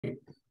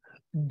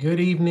Good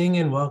evening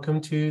and welcome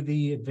to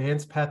the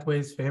Advanced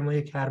Pathways Family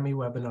Academy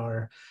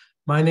webinar.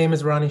 My name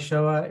is Ronnie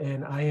Shoa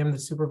and I am the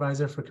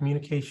Supervisor for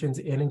Communications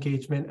and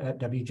Engagement at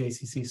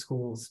WJCC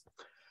Schools.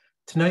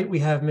 Tonight we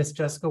have Ms.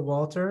 Jessica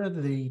Walter,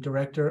 the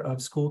Director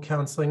of School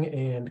Counseling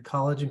and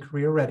College and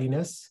Career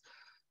Readiness,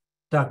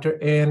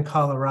 Dr. Ann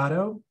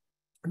Colorado,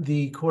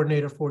 the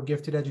Coordinator for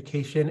Gifted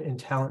Education and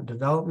Talent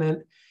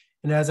Development,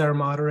 and as our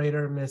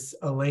moderator, Ms.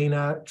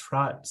 Elena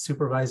Trott,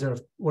 Supervisor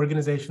of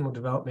Organizational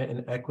Development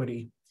and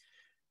Equity.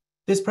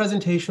 This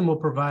presentation will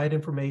provide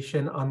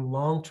information on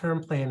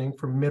long-term planning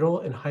for middle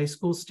and high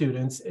school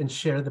students and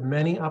share the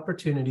many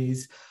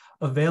opportunities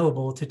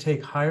available to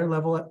take higher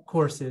level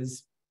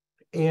courses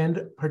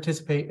and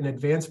participate in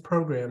advanced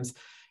programs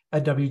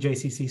at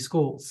WJCC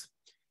Schools.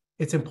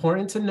 It's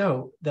important to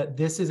note that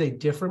this is a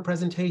different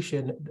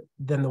presentation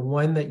than the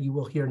one that you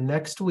will hear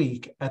next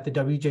week at the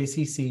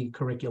WJCC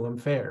Curriculum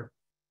Fair.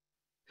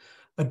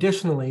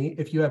 Additionally,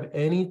 if you have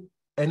any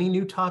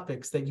new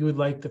topics that you would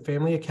like the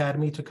Family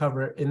Academy to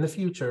cover in the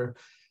future,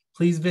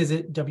 please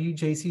visit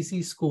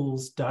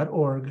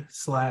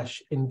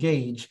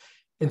wjccschools.org/engage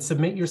and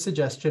submit your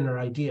suggestion or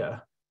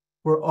idea.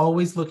 We're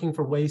always looking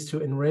for ways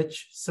to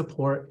enrich,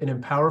 support, and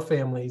empower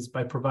families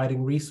by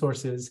providing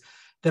resources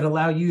that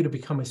allow you to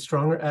become a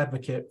stronger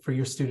advocate for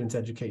your students'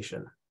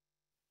 education.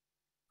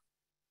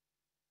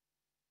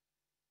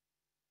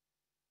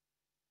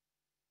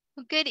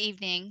 Well, good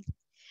evening.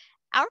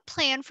 Our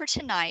plan for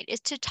tonight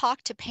is to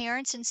talk to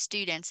parents and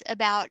students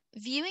about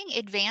viewing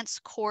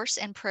advanced course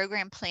and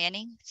program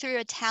planning through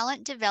a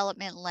talent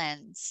development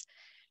lens,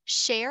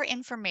 share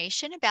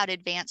information about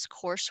advanced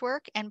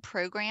coursework and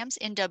programs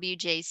in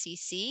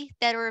WJCC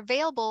that are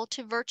available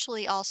to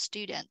virtually all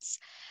students,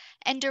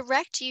 and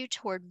direct you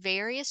toward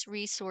various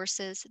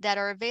resources that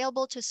are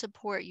available to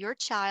support your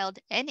child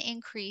and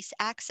increase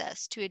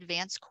access to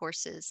advanced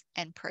courses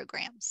and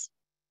programs.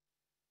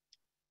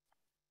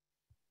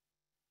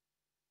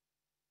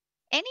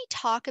 Any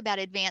talk about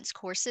advanced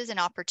courses and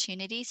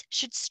opportunities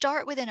should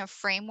start within a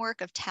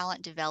framework of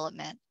talent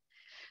development.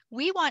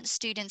 We want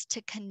students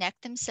to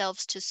connect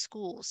themselves to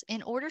schools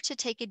in order to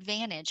take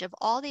advantage of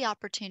all the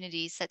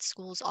opportunities that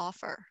schools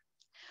offer.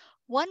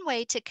 One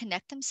way to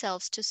connect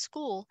themselves to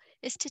school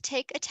is to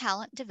take a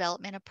talent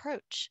development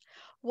approach.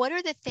 What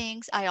are the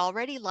things I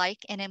already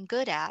like and am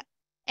good at?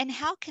 And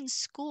how can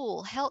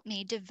school help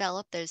me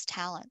develop those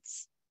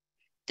talents?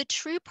 The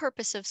true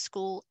purpose of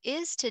school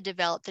is to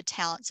develop the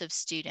talents of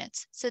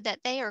students so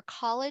that they are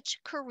college,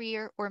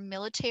 career, or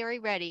military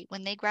ready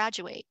when they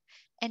graduate,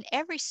 and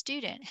every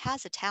student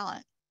has a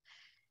talent.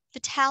 The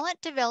talent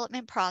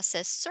development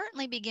process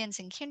certainly begins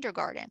in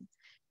kindergarten,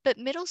 but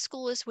middle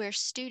school is where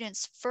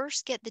students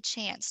first get the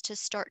chance to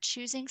start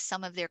choosing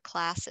some of their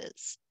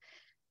classes.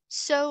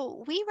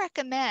 So we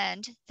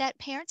recommend that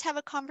parents have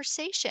a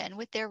conversation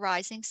with their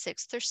rising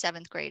 6th or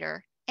 7th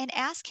grader and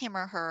ask him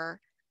or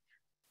her,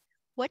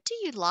 what do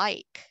you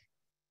like?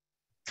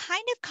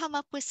 Kind of come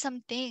up with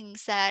some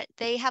things that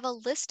they have a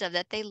list of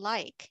that they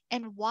like,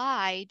 and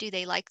why do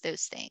they like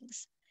those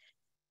things?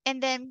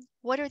 And then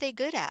what are they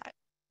good at?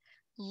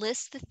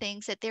 List the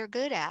things that they're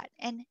good at,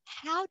 and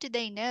how do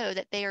they know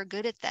that they are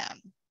good at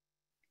them?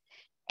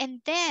 And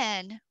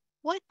then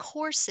what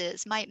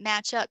courses might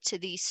match up to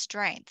these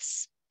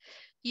strengths?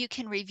 You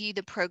can review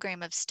the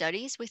program of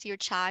studies with your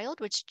child,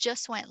 which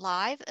just went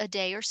live a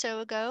day or so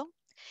ago.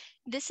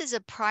 This is a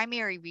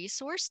primary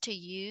resource to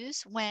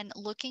use when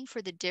looking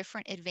for the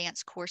different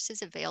advanced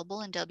courses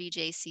available in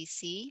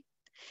WJCC.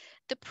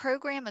 The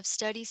program of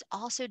studies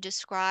also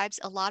describes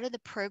a lot of the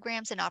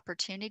programs and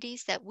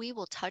opportunities that we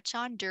will touch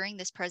on during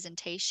this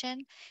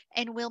presentation,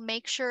 and we'll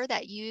make sure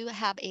that you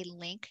have a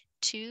link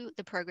to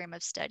the program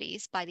of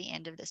studies by the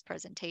end of this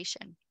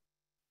presentation.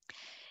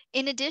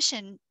 In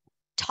addition,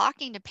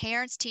 talking to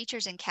parents,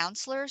 teachers, and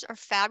counselors are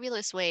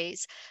fabulous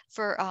ways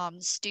for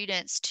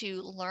students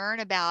to learn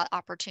about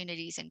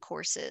opportunities and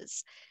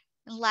courses.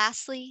 And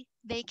lastly,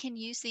 they can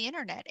use the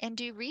internet and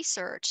do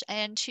research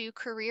into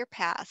career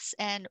paths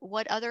and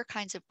what other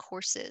kinds of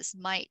courses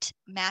might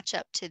match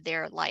up to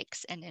their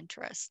likes and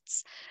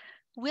interests.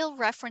 We'll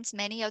reference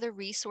many other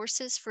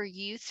resources for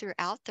you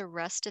throughout the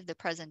rest of the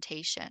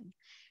presentation.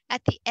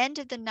 At the end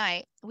of the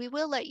night, we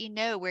will let you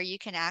know where you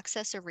can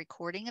access a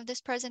recording of this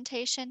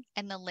presentation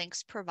and the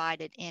links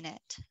provided in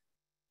it.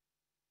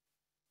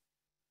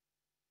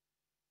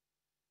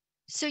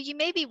 So you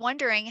may be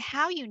wondering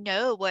how you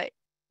know what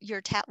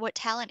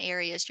talent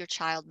areas your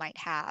child might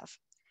have.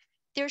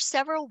 There are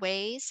several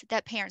ways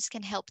that parents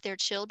can help their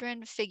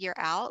children figure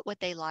out what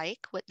they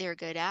like, what they're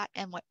good at,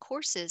 and what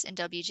courses in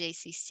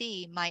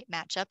WJCC might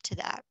match up to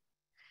that.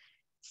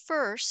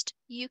 First,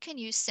 you can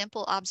use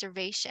simple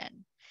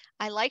observation.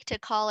 I like to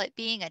call it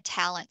being a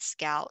talent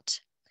scout.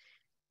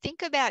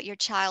 Think about your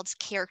child's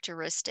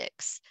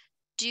characteristics.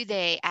 Do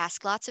they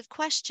ask lots of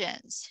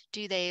questions?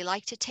 Do they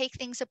like to take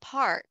things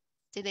apart?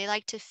 Do they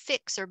like to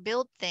fix or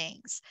build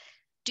things?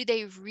 Do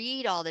they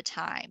read all the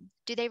time?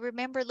 Do they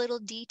remember little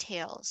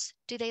details?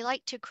 Do they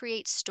like to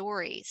create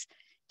stories?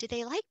 Do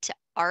they like to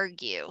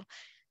argue?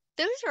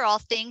 Those are all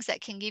things that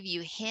can give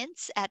you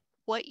hints at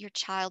what your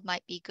child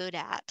might be good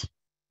at.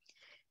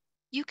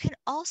 You can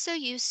also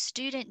use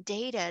student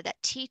data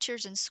that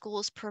teachers and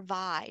schools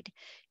provide.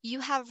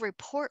 You have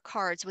report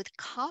cards with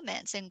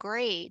comments and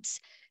grades.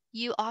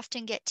 You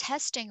often get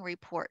testing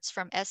reports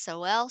from test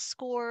scores,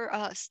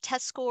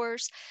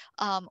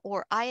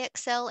 or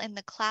IXL in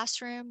the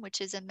classroom, which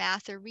is a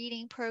math or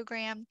reading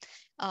program,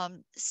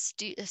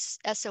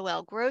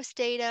 SOL growth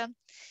data.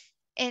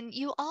 And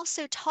you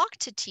also talk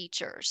to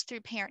teachers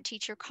through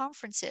parent-teacher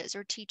conferences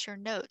or teacher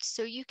notes,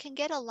 so you can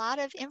get a lot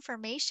of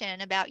information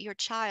about your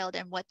child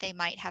and what they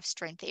might have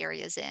strength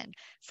areas in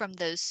from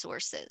those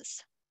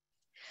sources.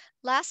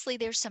 Lastly,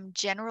 there's some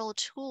general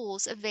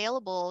tools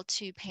available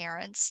to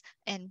parents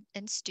and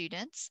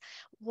students.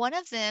 One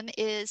of them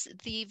is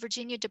the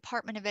Virginia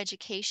Department of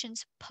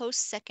Education's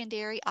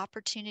Post-Secondary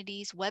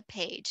Opportunities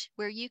webpage,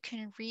 where you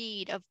can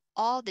read of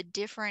all the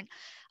different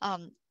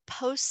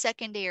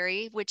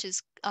post-secondary, which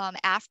is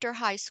after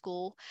high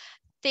school,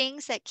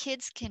 things that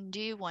kids can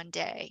do one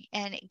day.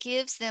 And it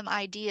gives them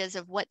ideas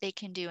of what they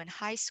can do in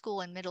high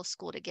school and middle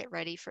school to get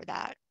ready for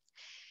that.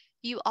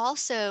 You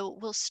also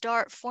will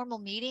start formal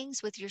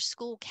meetings with your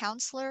school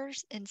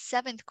counselors in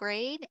 7th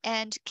grade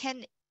and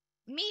can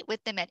meet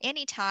with them at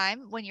any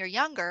time when you're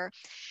younger.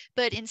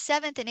 But in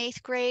 7th and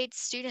 8th grade,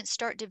 students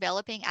start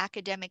developing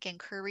academic and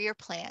career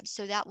plans.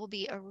 So that will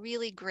be a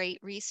really great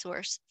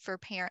resource for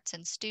parents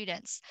and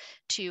students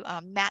to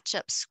match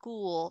up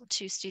school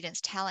to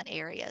students' talent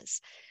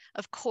areas.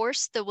 Of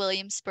course, the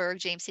Williamsburg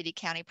James City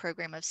County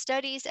Program of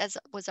Studies, as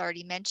was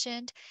already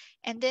mentioned.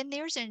 And then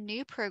there's a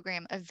new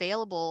program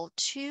available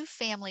to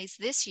families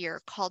this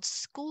year called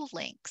School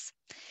Links.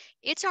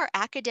 It's our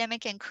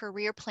academic and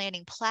career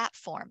planning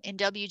platform in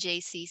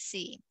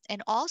WJCC,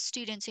 and all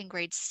students in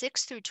grades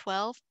 6 through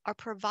 12 are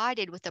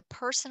provided with a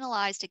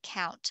personalized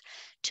account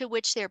to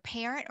which their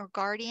parent or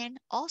guardian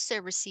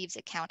also receives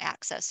account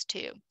access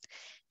to.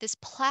 This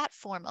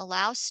platform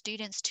allows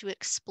students to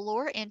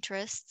explore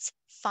interests,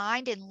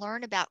 find and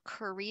learn about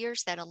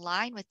careers that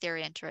align with their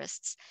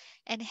interests,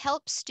 and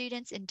help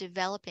students in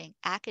developing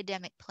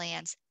academic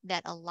plans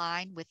that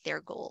align with their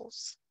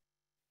goals.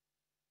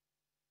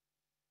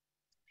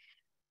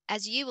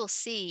 As you will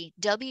see,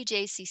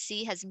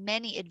 WJCC has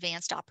many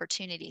advanced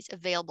opportunities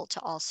available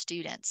to all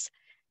students.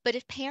 But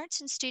if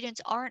parents and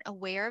students aren't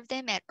aware of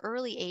them at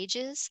early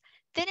ages,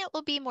 then it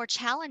will be more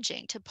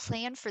challenging to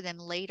plan for them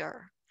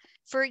later.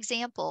 For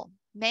example,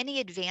 many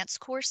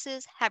advanced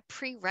courses have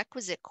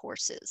prerequisite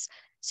courses,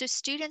 so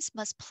students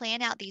must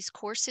plan out these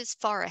courses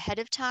far ahead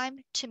of time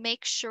to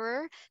make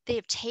sure they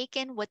have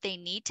taken what they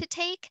need to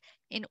take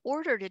in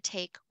order to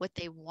take what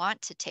they want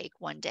to take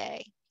one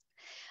day.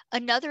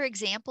 Another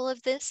example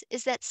of this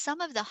is that some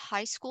of the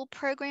high school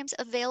programs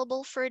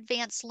available for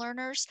advanced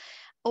learners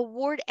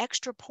award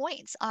extra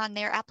points on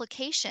their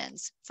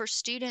applications for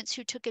students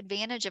who took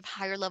advantage of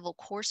higher level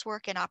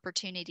coursework and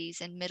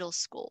opportunities in middle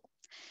school.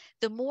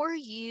 The more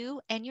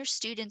you and your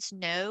students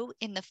know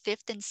in the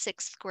 5th and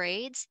 6th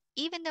grades,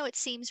 even though it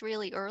seems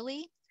really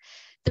early,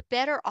 the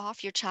better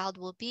off your child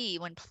will be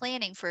when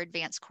planning for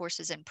advanced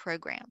courses and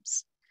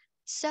programs.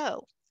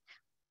 So,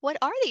 what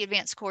are the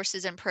advanced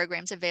courses and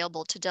programs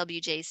available to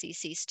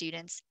WJCC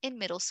students in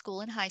middle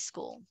school and high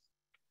school?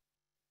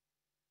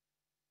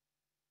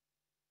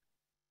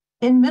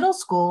 In middle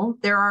school,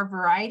 there are a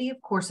variety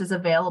of courses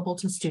available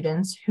to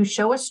students who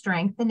show a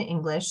strength in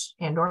English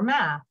and/or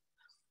math.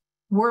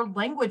 World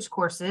language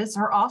courses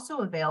are also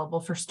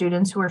available for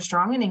students who are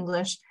strong in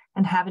English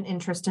and have an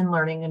interest in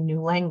learning a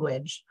new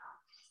language.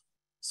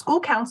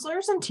 School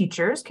counselors and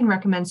teachers can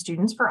recommend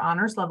students for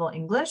honors level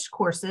English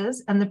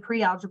courses and the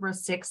pre-algebra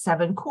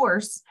 6-7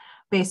 course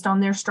based on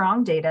their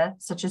strong data,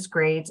 such as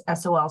grades,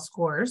 SOL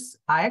scores,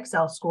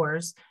 IXL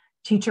scores,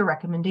 teacher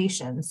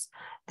recommendations,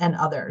 and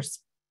others.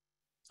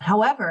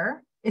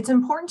 However, it's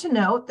important to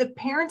note that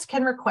parents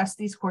can request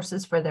these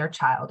courses for their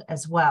child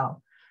as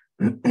well.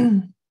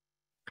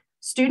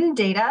 Student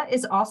data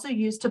is also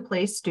used to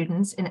place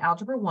students in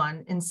Algebra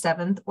 1 in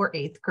 7th or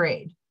 8th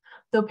grade,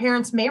 though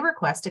parents may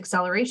request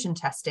acceleration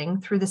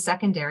testing through the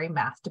secondary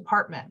math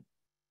department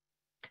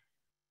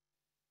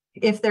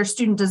if their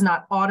student does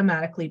not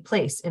automatically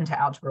place into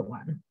Algebra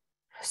 1.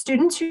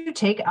 Students who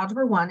take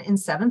Algebra 1 in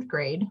 7th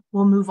grade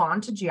will move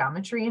on to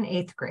geometry in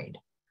 8th grade.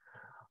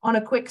 On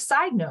a quick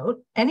side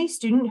note, any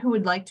student who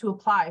would like to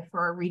apply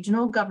for a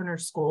regional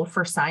governor's school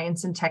for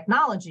science and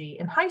technology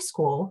in high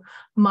school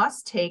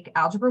must take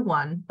Algebra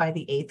 1 by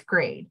the 8th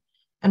grade.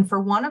 And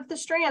for one of the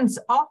strands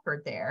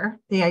offered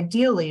there, they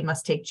ideally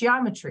must take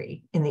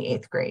geometry in the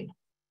 8th grade.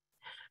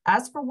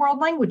 As for world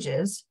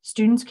languages,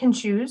 students can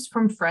choose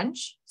from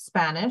French,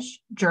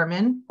 Spanish,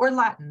 German, or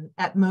Latin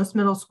at most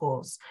middle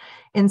schools.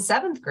 In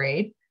 7th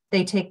grade,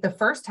 they take the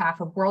first half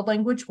of World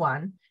Language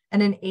 1,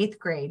 and in 8th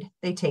grade,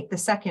 they take the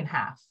second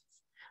half.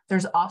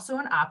 There's also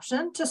an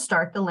option to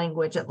start the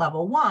language at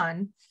level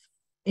 1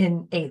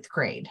 in 8th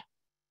grade.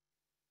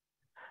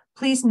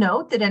 Please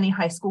note that any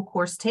high school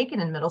course taken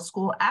in middle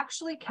school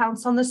actually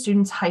counts on the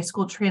student's high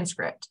school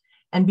transcript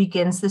and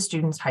begins the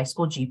student's high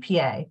school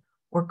GPA,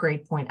 or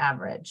grade point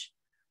average.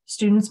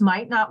 Students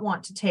might not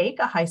want to take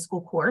a high school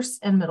course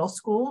in middle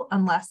school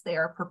unless they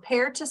are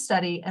prepared to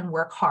study and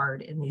work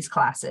hard in these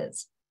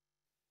classes.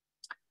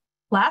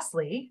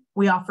 Lastly,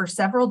 we offer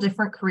several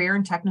different career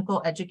and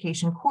technical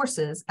education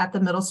courses at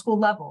the middle school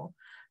level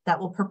that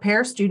will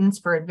prepare students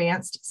for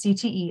advanced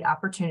CTE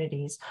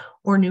opportunities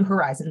or New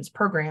Horizons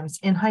programs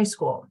in high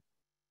school.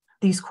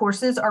 These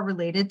courses are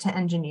related to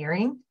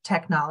engineering,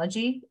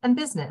 technology, and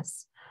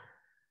business.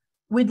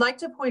 We'd like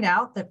to point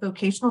out that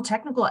vocational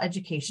technical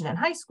education in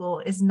high school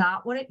is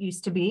not what it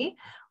used to be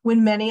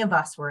when many of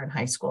us were in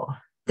high school.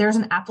 There's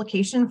an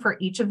application for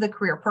each of the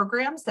career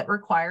programs that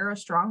require a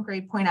strong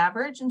grade point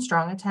average and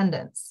strong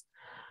attendance.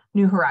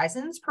 New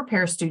Horizons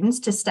prepares students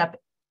to step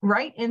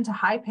right into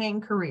high-paying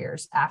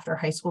careers after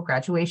high school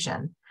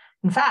graduation.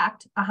 In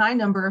fact, a high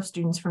number of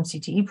students from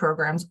CTE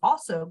programs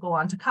also go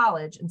on to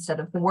college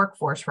instead of the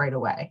workforce right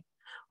away.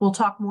 We'll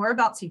talk more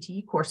about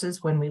CTE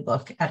courses when we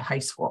look at high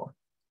school.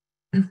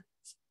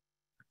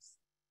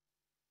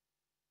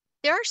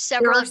 There are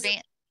several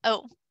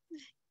Go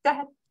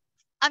ahead.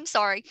 I'm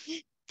sorry.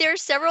 There are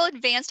several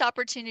advanced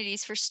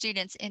opportunities for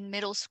students in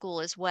middle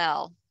school as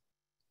well.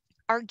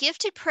 Our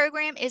gifted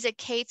program is a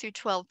K through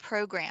 12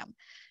 program.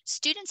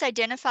 Students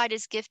identified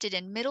as gifted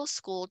in middle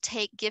school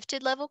take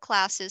gifted level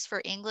classes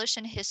for English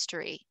and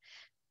history.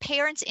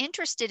 Parents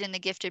interested in the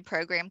gifted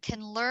program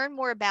can learn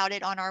more about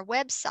it on our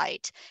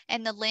website,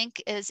 and the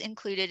link is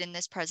included in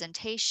this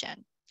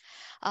presentation.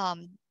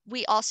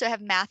 We also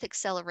have math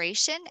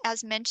acceleration,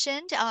 as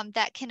mentioned,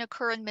 that can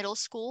occur in middle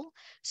school.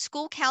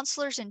 School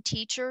counselors and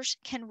teachers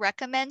can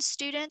recommend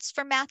students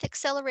for math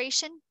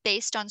acceleration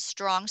based on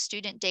strong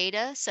student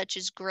data, such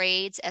as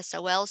grades,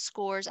 SOL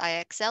scores,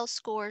 IXL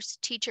scores,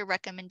 teacher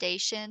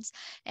recommendations,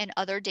 and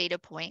other data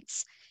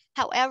points.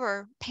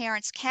 However,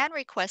 parents can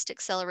request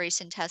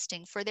acceleration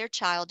testing for their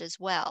child as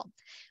well.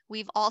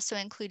 We've also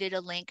included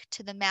a link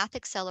to the math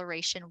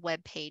acceleration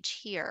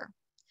webpage here.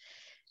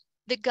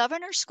 The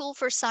Governor School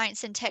for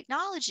Science and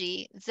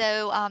Technology,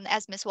 though,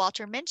 as Ms.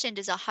 Walter mentioned,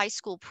 is a high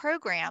school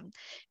program,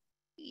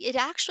 it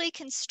actually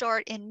can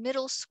start in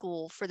middle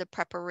school for the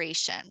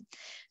preparation.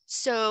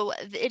 So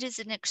it is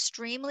an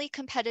extremely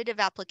competitive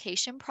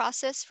application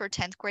process for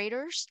 10th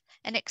graders,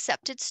 and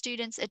accepted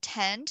students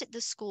attend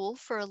the school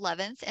for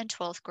 11th and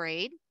 12th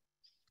grade.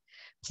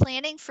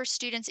 Planning for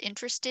students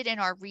interested in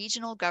our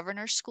regional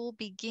Governor School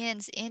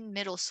begins in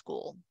middle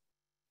school.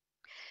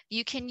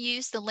 You can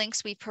use the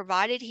links we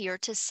provided here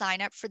to sign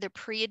up for the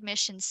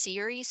pre-admission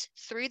series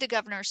through the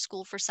Governor's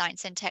School for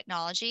Science and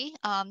Technology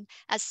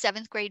as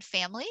 7th grade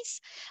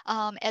families,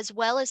 as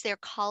well as their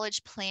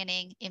college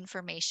planning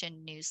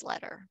information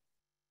newsletter.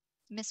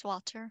 Ms.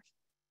 Walter.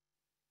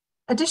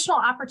 Additional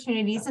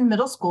opportunities in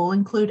middle school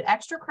include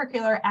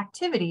extracurricular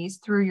activities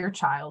through your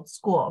child's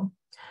school.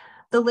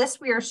 The list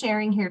we are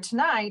sharing here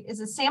tonight is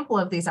a sample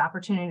of these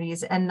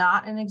opportunities and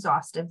not an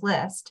exhaustive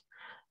list.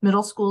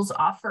 Middle schools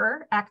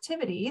offer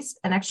activities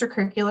and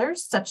extracurriculars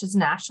such as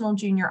National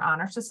Junior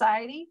Honor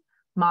Society,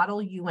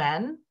 Model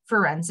UN,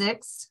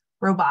 forensics,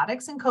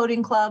 robotics and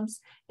coding clubs,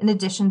 in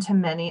addition to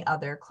many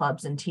other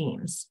clubs and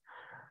teams.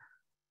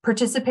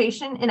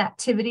 Participation in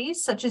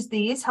activities such as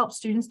these help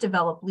students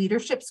develop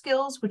leadership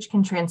skills, which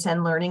can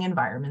transcend learning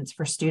environments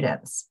for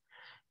students.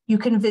 You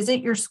can visit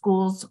your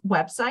school's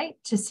website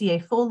to see a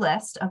full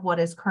list of what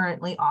is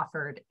currently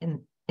offered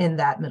in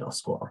that middle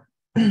school.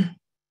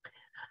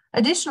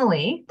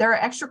 Additionally, there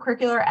are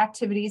extracurricular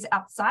activities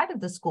outside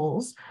of the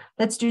schools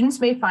that students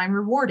may find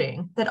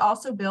rewarding that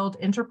also build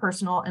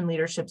interpersonal and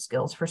leadership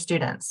skills for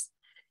students.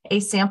 A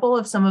sample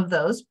of some of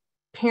those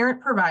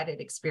parent-provided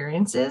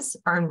experiences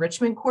are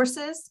enrichment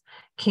courses,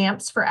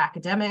 camps for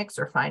academics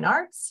or fine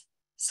arts,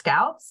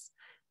 scouts,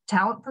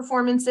 talent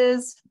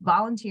performances,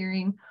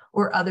 volunteering,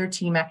 or other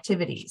team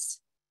activities.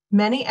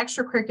 Many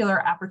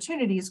extracurricular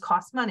opportunities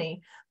cost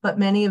money, but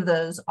many of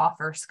those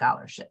offer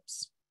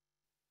scholarships.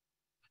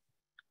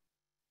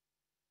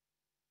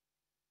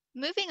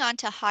 Moving on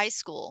to high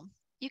school,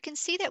 you can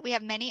see that we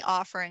have many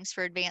offerings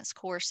for advanced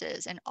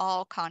courses in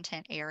all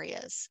content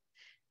areas.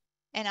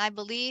 And I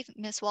believe,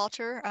 Ms.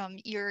 Walter,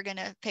 you're going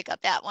to pick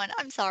up that one.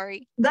 I'm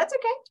sorry. That's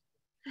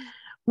okay.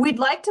 We'd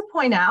like to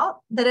point out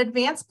that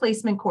advanced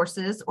placement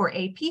courses or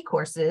AP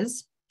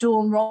courses,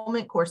 dual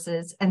enrollment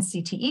courses, and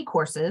CTE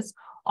courses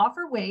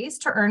offer ways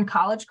to earn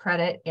college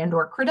credit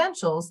and/or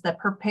credentials that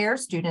prepare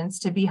students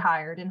to be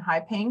hired in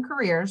high-paying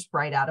careers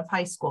right out of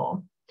high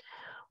school.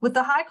 With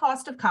the high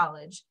cost of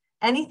college,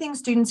 anything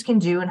students can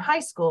do in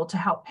high school to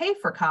help pay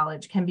for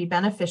college can be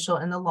beneficial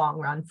in the long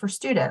run for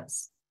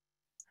students.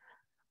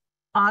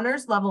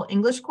 Honors level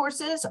English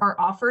courses are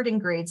offered in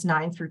grades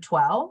 9 through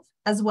 12,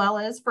 as well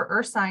as for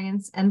earth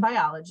science and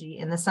biology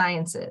in the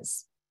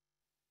sciences.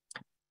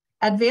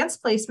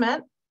 Advanced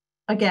placement,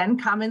 again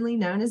commonly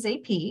known as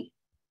AP,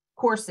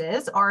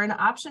 courses are an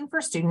option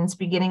for students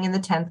beginning in the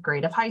 10th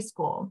grade of high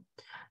school.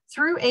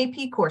 Through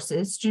AP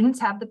courses, students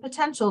have the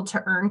potential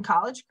to earn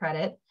college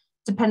credit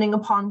depending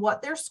upon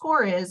what their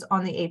score is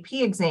on the AP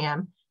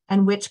exam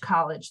and which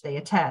college they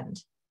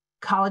attend.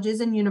 Colleges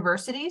and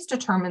universities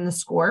determine the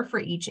score for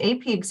each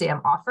AP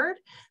exam offered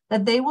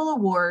that they will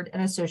award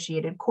an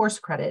associated course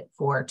credit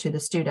for to the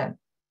student.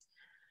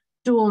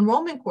 Dual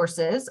enrollment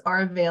courses are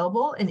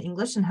available in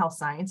English and health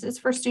sciences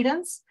for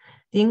students.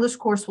 The English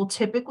course will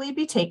typically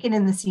be taken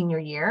in the senior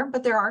year,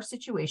 but there are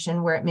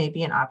situations where it may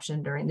be an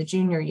option during the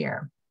junior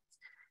year.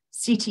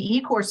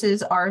 CTE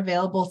courses are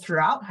available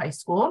throughout high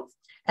school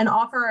and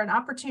offer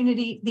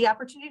the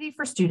opportunity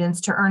for students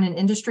to earn an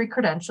industry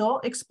credential,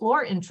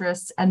 explore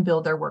interests, and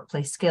build their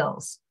workplace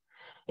skills.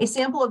 A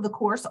sample of the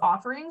course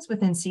offerings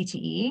within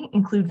CTE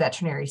include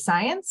veterinary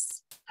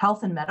science,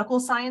 health and medical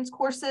science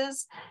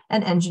courses,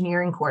 and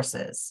engineering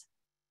courses.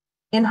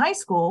 In high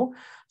school,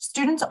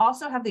 students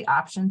also have the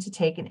option to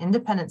take an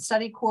independent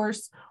study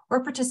course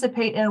or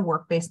participate in a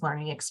work-based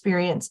learning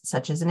experience,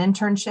 such as an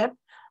internship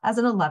as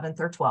an 11th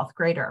or 12th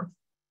grader.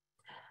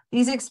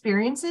 These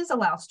experiences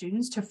allow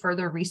students to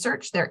further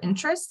research their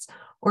interests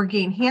or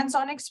gain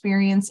hands-on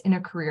experience in a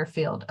career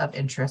field of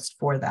interest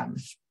for them.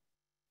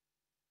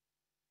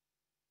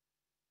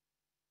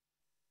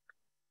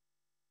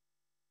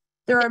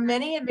 There are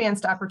many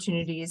advanced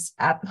opportunities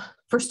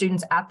for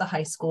students at the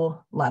high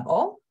school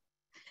level.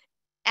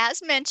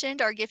 As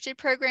mentioned, our gifted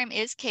program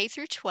is K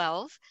through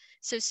 12.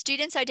 So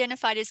students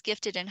identified as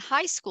gifted in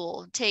high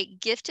school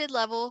take gifted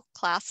level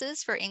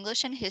classes for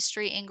English and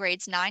history in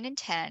grades 9 and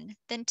 10,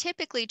 then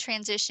typically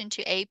transition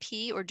to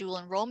AP or dual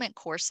enrollment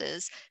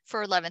courses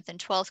for 11th and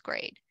 12th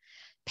grade.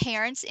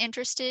 Parents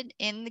interested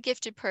in the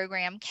gifted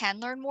program can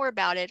learn more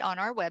about it on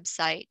our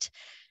website.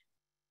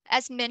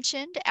 As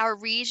mentioned, our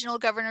regional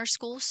governor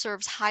school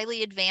serves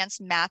highly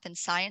advanced math and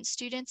science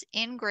students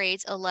in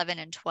grades 11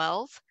 and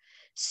 12.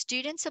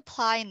 Students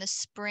apply in the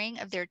spring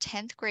of their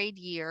 10th grade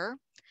year.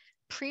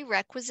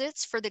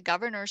 Prerequisites for the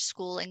governor's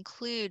school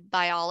include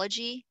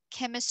biology,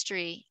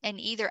 chemistry, and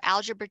either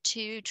Algebra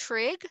 2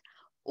 trig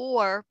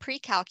or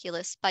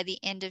pre-calculus by the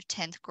end of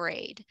 10th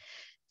grade.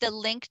 The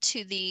link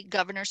to the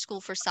Governor's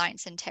School for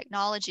Science and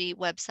Technology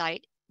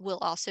website will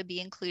also be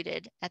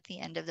included at the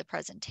end of the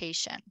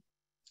presentation.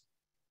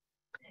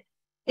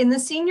 In the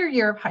senior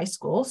year of high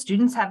school,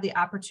 students have the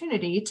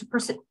opportunity to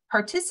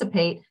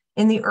participate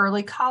in the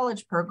early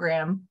college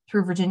program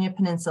through Virginia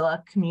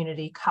Peninsula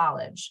Community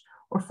College,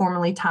 or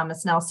formerly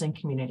Thomas Nelson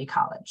Community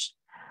College.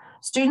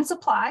 Students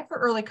apply for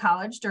early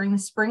college during the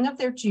spring of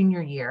their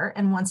junior year,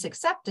 and once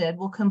accepted,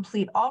 will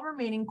complete all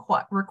remaining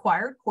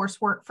required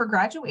coursework for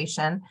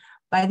graduation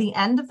by the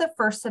end of the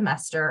first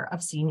semester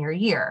of senior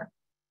year.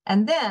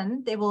 And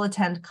then they will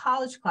attend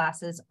college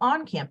classes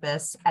on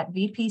campus at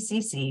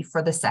VPCC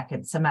for the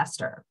second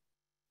semester.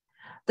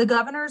 The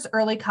Governor's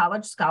Early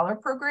College Scholar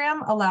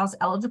Program allows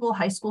eligible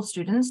high school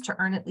students to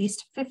earn at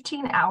least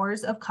 15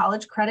 hours of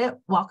college credit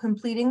while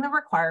completing the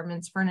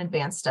requirements for an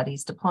advanced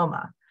studies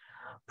diploma.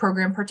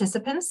 Program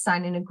participants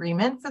sign an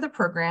agreement for the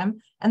program,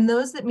 and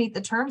those that meet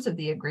the terms of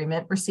the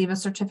agreement receive a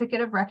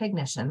certificate of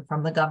recognition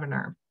from the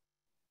governor.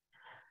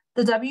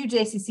 The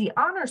WJCC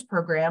Honors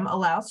Program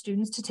allows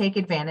students to take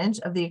advantage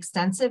of the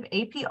extensive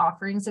AP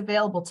offerings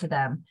available to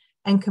them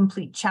and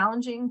complete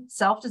challenging,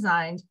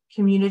 self-designed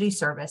community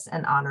service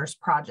and honors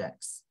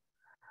projects.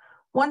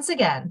 Once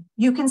again,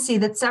 you can see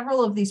that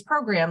several of these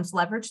programs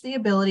leverage the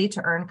ability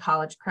to earn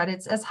college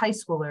credits as high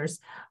schoolers,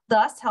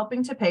 thus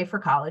helping to pay for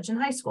college in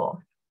high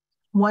school.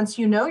 Once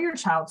you know your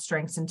child's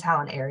strengths and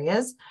talent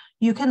areas,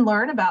 you can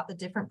learn about the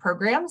different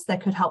programs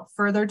that could help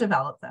further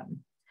develop them.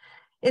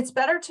 It's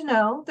better to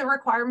know the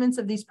requirements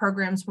of these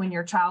programs when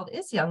your child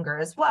is younger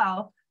as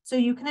well, so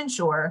you can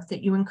ensure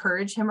that you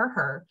encourage him or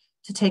her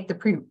to take the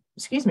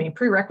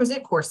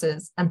prerequisite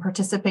courses and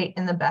participate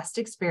in the best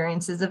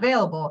experiences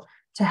available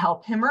to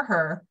help him or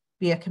her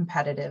be a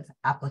competitive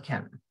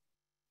applicant.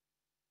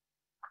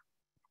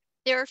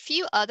 There are a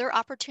few other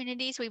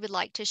opportunities we would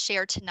like to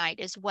share tonight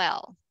as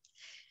well.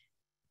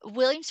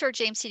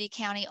 Williamsburg-James City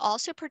County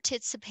also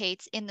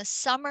participates in the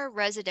summer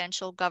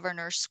residential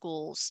governor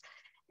schools,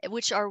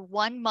 which are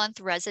 1-month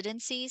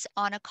residencies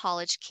on a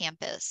college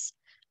campus.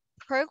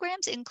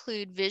 Programs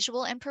include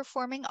visual and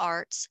performing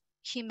arts,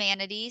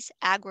 humanities,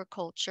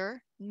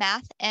 agriculture,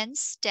 math and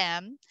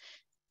STEM,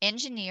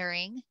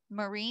 engineering,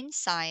 marine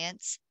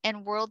science,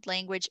 and world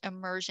language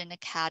immersion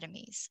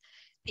academies.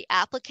 The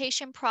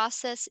application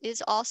process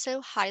is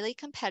also highly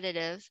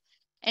competitive,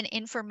 and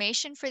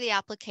information for the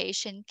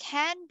application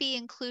can be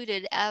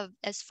included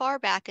as far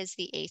back as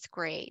the 8th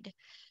grade.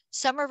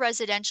 Summer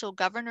residential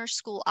governor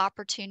school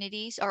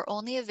opportunities are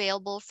only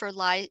available for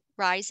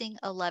rising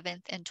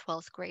 11th and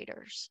 12th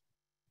graders.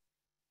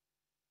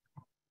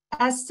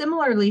 As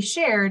similarly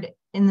shared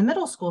in the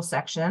middle school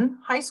section,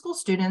 high school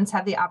students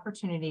have the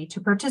opportunity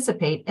to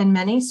participate in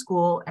many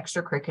school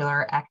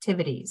extracurricular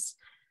activities.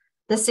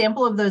 The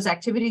sample of those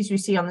activities you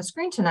see on the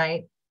screen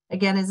tonight,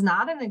 again, is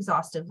not an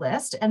exhaustive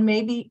list and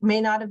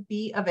may not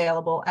be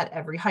available at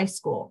every high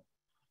school.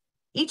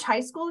 Each high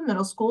school and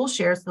middle school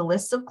shares the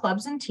lists of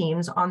clubs and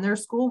teams on their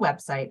school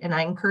website, and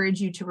I encourage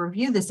you to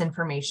review this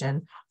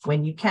information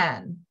when you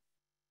can.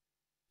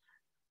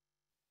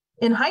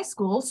 In high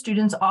school,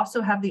 students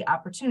also have the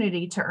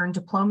opportunity to earn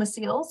diploma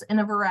seals in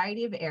a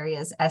variety of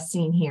areas as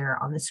seen here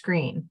on the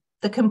screen.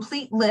 The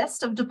complete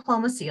list of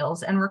diploma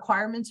seals and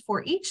requirements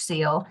for each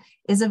seal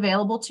is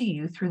available to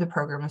you through the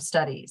program of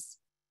studies.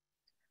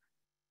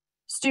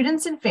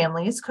 Students and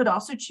families could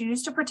also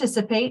choose to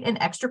participate in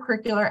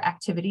extracurricular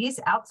activities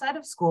outside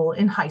of school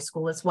in high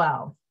school as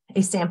well.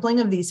 A sampling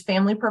of these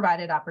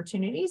family-provided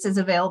opportunities is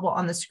available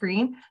on the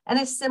screen and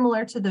is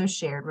similar to those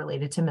shared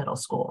related to middle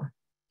school.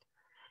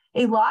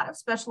 A lot of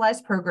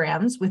specialized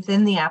programs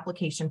within the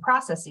application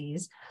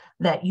processes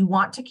that you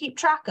want to keep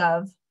track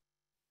of,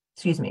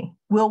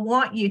 will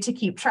want you to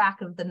keep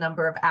track of the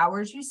number of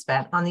hours you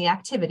spent on the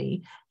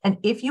activity and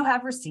if you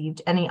have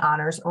received any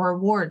honors or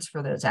awards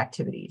for those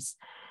activities.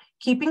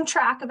 Keeping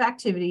track of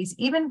activities,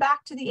 even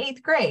back to the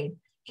 8th grade,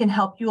 can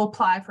help you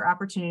apply for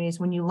opportunities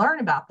when you learn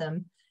about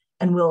them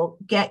and will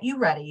get you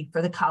ready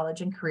for the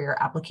college and career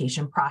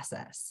application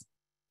process.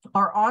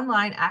 Our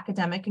online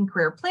academic and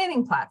career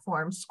planning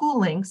platform, School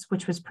Links,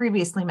 which was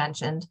previously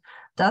mentioned,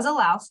 does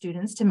allow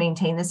students to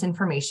maintain this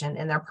information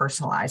in their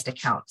personalized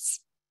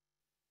accounts.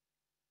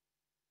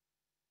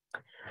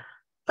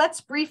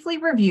 Let's briefly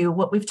review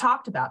what we've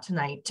talked about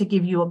tonight to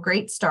give you a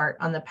great start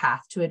on the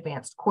path to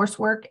advanced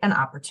coursework and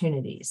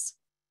opportunities.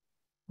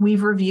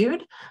 We've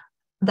reviewed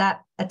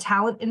that a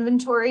talent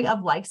inventory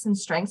of likes and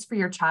strengths for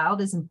your child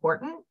is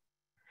important.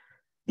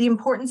 The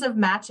importance of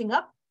matching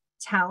up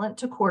talent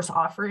to course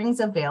offerings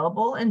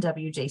available in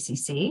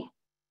WJCC.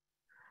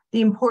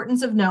 The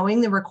importance of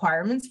knowing the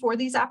requirements for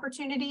these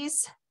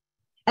opportunities.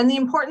 And the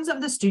importance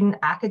of the student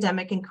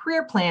academic and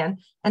career plan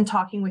and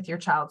talking with your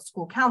child's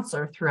school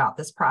counselor throughout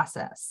this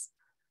process.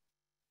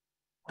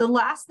 The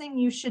last thing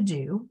you should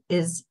do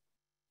is,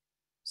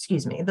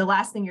 the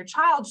last thing your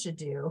child should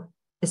do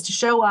is to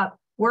show up,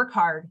 work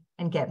hard,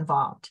 and get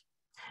involved.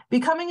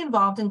 Becoming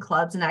involved in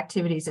clubs and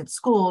activities at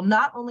school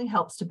not only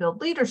helps to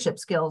build leadership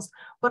skills,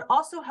 but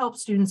also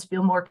helps students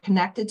feel more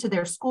connected to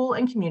their school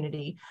and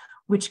community,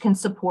 which can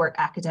support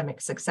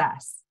academic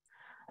success.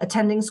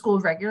 Attending school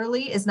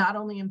regularly is not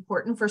only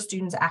important for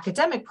students'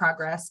 academic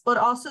progress, but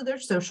also their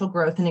social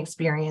growth and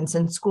experience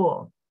in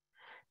school.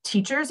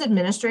 Teachers,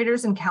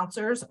 administrators, and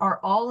counselors are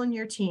all on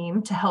your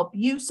team to help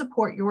you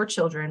support your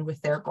children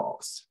with their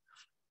goals.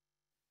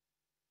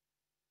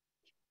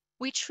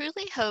 We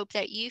truly hope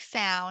that you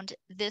found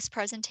this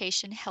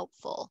presentation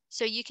helpful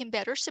so you can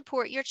better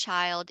support your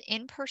child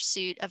in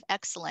pursuit of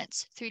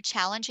excellence through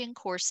challenging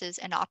courses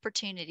and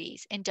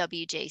opportunities in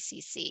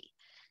WJCC.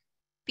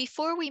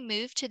 Before we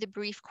move to the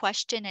brief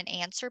question and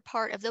answer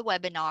part of the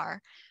webinar,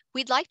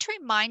 we'd like to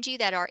remind you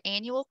that our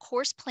annual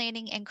course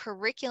planning and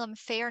curriculum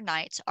fair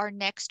nights are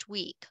next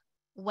week,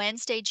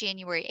 Wednesday,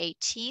 January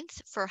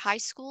 18th for high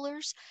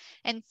schoolers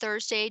and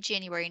Thursday,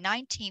 January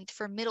 19th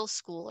for middle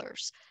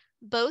schoolers.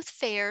 Both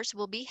fairs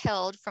will be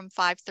held from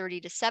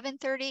 5:30 to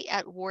 7:30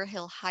 at War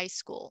Hill High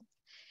School.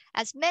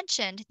 As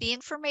mentioned, the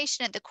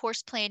information at the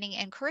course planning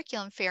and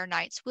curriculum fair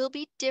nights will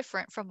be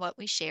different from what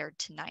we shared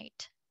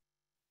tonight.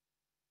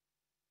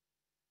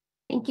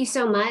 Thank you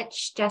so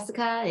much,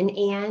 Jessica and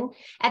Anne.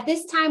 At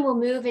this time, we'll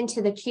move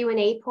into the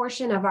Q&A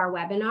portion of our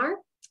webinar.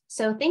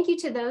 So thank you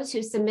to those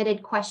who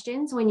submitted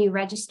questions when you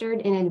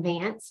registered in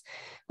advance.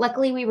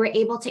 Luckily, we were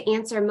able to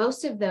answer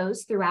most of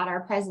those throughout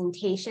our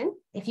presentation.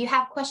 If you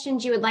have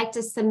questions you would like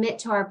to submit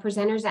to our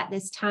presenters at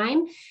this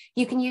time,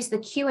 you can use the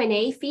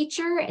Q&A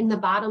feature in the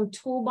bottom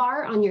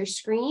toolbar on your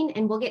screen,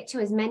 and we'll get to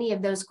as many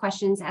of those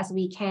questions as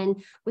we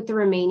can with the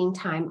remaining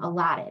time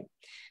allotted.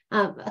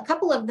 A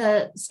couple of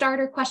the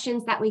starter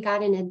questions that we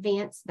got in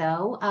advance,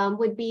 though,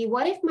 would be,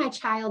 what if my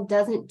child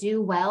doesn't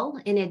do well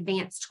in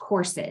advanced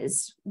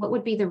courses? What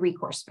would be the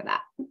recourse for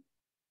that?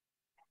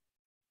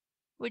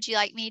 Would you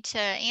like me to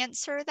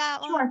answer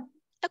that one? Sure.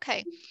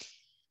 Okay.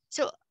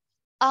 So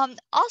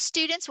all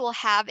students will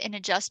have an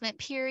adjustment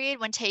period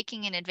when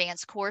taking an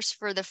advanced course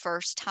for the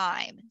first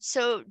time.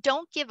 So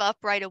don't give up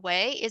right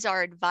away is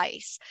our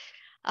advice.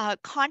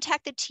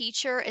 Contact the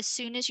teacher as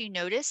soon as you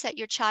notice that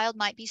your child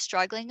might be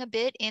struggling a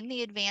bit in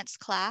the advanced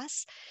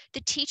class.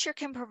 The teacher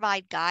can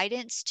provide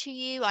guidance to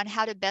you on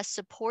how to best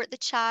support the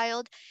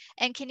child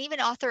and can even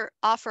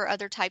offer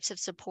other types of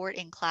support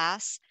in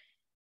class.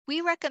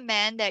 We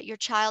recommend that your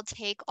child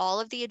take all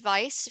of the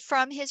advice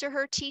from his or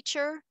her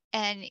teacher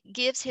and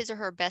gives his or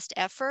her best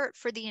effort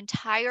for the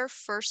entire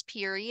first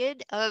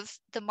period of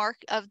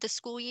the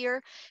school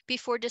year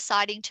before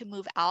deciding to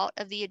move out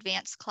of the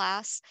advanced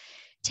class.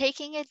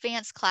 Taking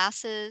advanced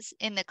classes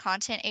in the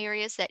content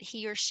areas that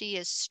he or she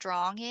is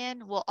strong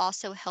in will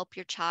also help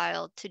your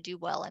child to do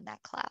well in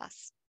that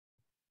class.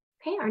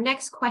 Okay, our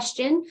next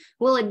question,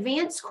 will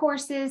advanced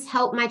courses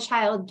help my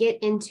child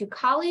get into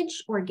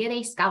college or get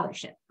a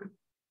scholarship?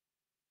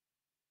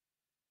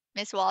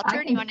 Ms.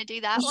 Walter, do you want to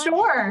do that one?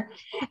 Sure.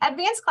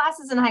 Advanced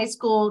classes in high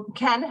school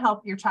can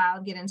help your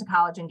child get into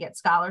college and get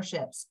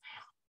scholarships.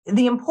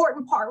 The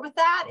important part with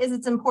that is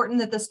it's important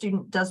that the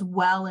student does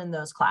well in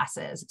those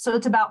classes. So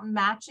it's about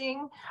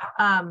matching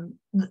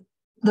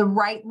the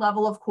right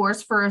level of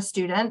course for a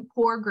student.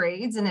 Poor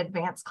grades in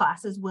advanced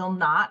classes will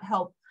not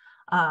help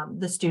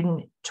the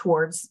student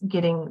towards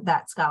getting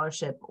that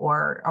scholarship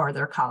or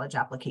their college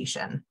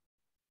application.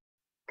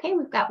 Okay,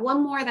 we've got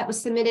one more that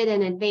was submitted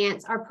in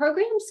advance. Are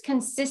programs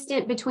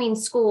consistent between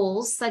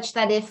schools such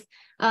that if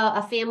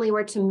a family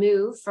were to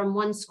move from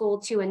one school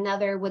to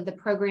another, would the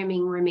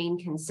programming remain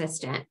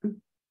consistent?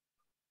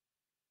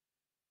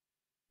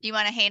 You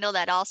want to handle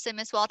that also,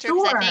 Ms. Walter?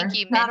 Sure, Because I think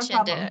you not a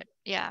mentioned problem. it.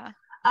 Yeah.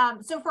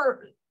 So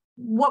for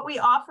what we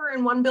offer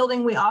in one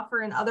building, we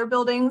offer in other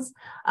buildings,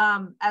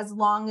 as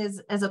long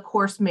as a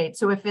course mate.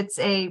 So if it's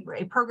a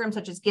program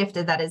such as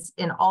Gifted, that is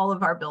in all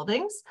of our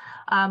buildings.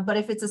 But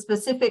if it's a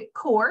specific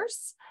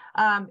course,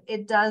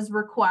 it does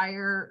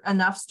require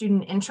enough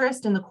student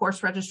interest in the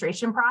course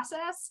registration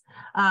process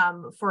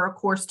for a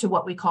course to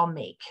what we call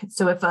make.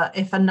 So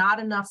if not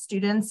enough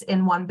students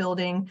in one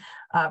building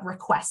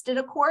requested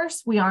a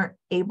course, we aren't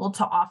able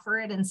to offer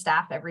it and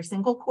staff every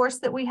single course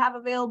that we have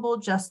available,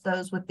 just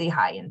those with the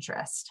high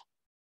interest.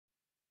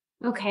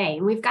 Okay,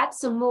 we've got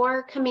some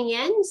more coming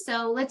in.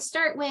 So let's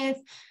start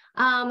with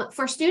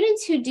for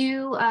students who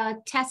do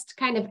test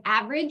kind of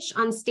average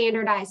on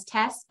standardized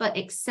tests, but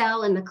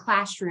excel in the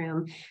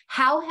classroom,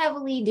 how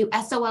heavily do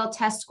SOL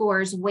test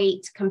scores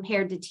weight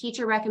compared to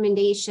teacher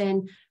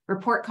recommendation,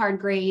 report card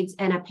grades,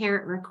 and a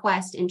parent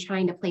request in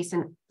trying to place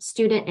a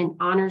student in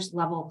honors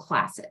level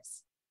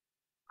classes?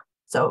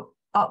 So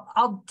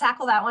I'll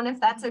tackle that one if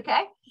that's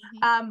okay.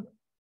 Mm-hmm.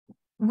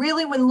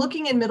 Really, when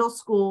looking in middle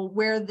school,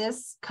 where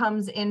this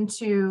comes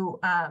into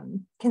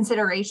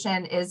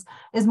consideration is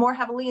more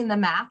heavily in the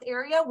math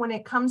area. When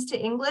it comes to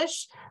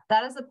English,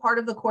 that is a part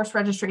of the course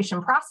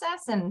registration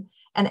process, and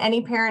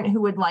any parent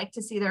who would like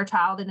to see their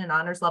child in an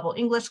honors level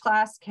English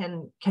class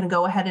can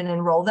go ahead and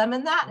enroll them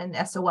in that.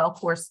 And SOL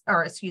course,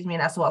 or excuse me,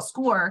 an SOL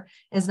score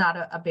is not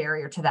a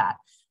barrier to that.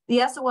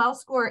 The SOL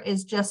score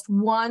is just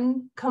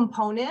one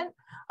component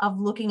of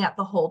looking at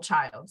the whole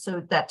child. So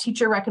that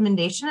teacher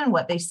recommendation and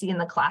what they see in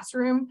the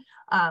classroom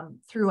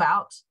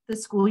throughout the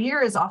school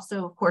year is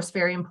also, of course,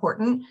 very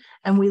important.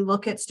 And we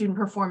look at student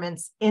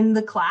performance in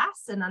the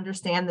class and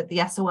understand that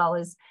the SOL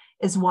is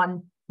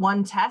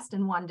one test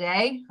in one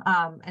day,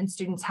 and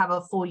students have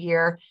a full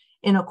year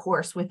in a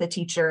course with a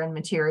teacher and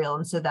material.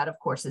 And so that, of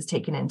course, is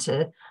taken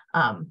into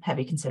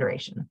heavy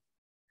consideration.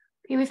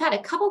 Okay, we've had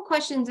a couple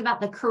questions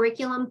about the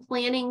curriculum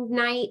planning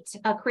night,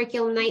 a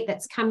curriculum night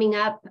that's coming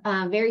up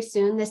very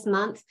soon this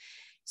month.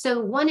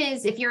 So one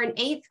is, if you're an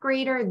 8th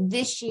grader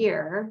this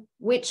year,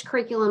 which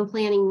curriculum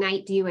planning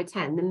night do you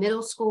attend, the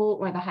middle school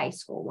or the high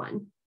school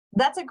one?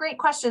 That's a great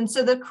question.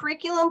 So the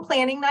curriculum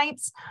planning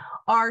nights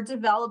are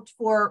developed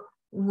for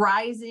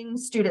rising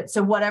students.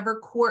 So whatever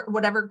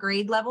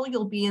grade level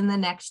you'll be in the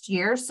next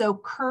year. So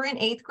current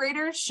 8th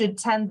graders should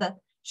attend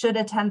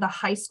the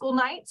high school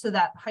night. So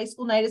that high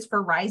school night is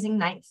for rising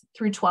 9th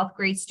through 12th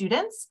grade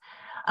students.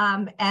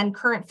 And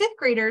current 5th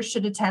graders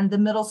should attend the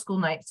middle school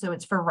night. So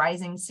it's for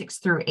rising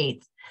 6th through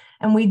 8th.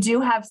 And we do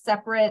have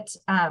separate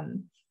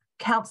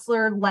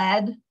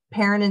counselor-led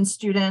parent and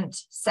student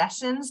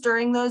sessions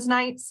during those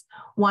nights.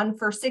 One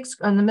for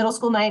on the middle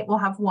school night, we'll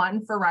have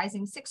one for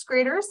rising 6th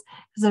graders,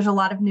 because there's a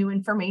lot of new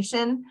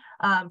information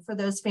for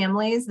those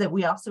families that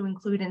we also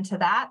include into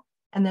that.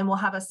 And then we'll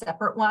have a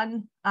separate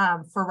one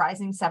for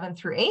rising 7th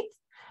through 8th.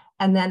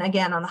 And then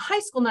again, on the high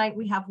school night,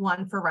 we have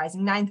one for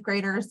rising 9th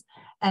graders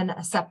and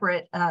a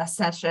separate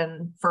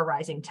session for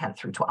rising 10th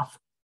through 12th.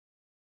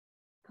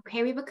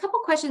 Okay, we have a couple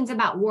questions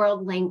about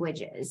world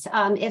languages.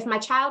 If my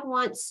child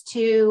wants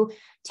to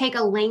take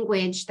a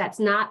language that's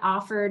not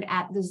offered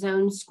at the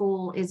zone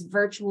school, is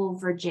Virtual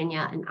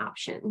Virginia an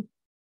option?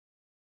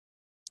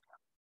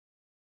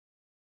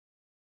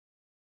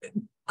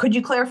 Could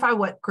you clarify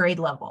what grade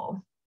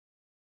level?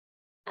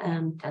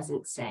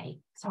 Doesn't say,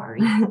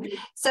 sorry.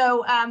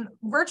 So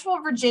Virtual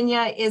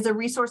Virginia is a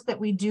resource that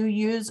we do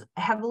use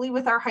heavily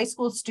with our high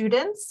school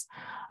students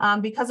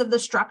because of the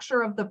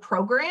structure of the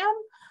program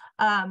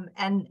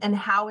and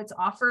how it's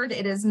offered.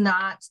 It is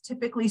not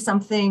typically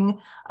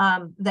something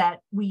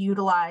that we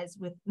utilize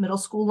with middle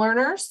school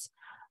learners.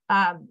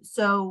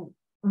 So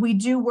we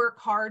do work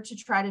hard to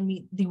try to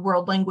meet the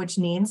world language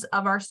needs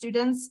of our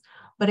students.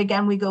 But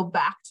again, we go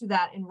back to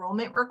that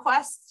enrollment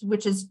requests,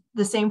 which is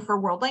the same for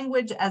world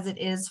language as it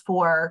is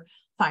for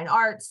fine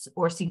arts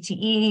or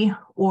CTE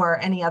or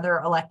any other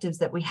electives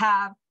that we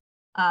have.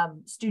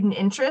 Student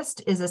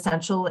interest is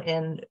essential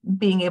in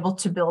being able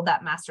to build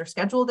that master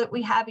schedule that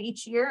we have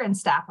each year and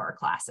staff our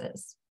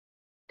classes.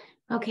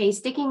 Okay,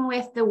 sticking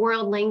with the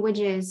world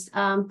languages,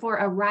 for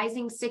a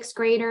rising 6th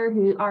grader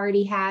who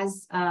already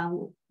has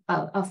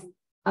a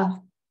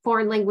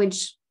foreign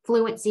language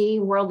fluency,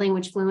 world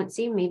language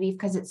fluency, maybe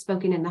because it's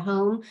spoken in the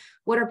home,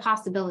 what are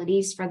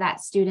possibilities for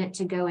that student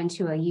to go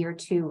into a year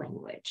 2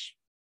 language?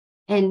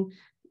 And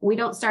we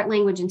don't start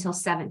language until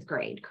 7th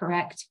grade,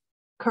 correct?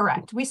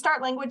 Correct. We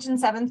start language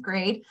in 7th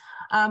grade.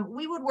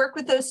 We would work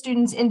with those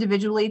students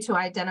individually to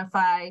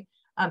identify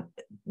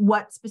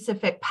what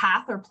specific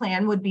path or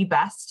plan would be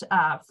best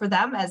for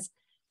them, as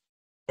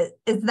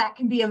that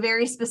can be a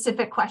very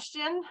specific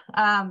question.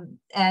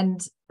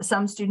 And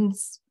some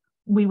students,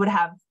 we would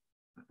have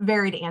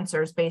varied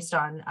answers based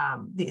on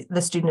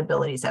the student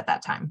abilities at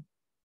that time.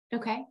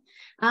 Okay.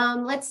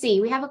 Let's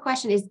see. We have a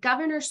question. Is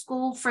Governor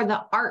School for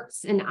the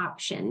Arts an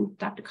option?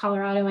 Dr.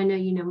 Colorado, I know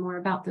you know more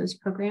about those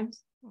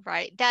programs.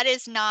 Right. That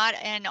is not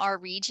in our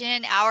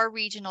region. Our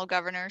regional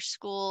governor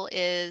school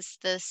is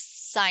the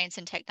Science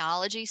and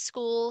Technology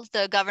School.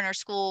 The Governor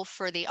School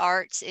for the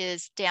Arts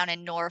is down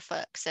in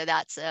Norfolk. So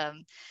that's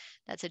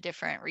a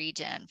different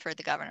region for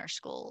the governor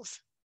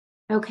schools.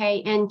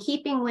 Okay, and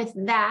keeping with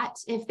that,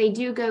 if they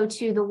do go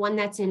to the one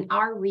that's in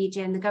our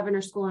region, the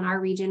governor school in our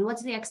region,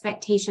 what's the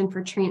expectation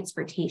for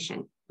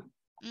transportation?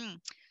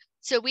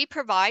 So we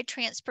provide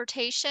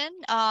transportation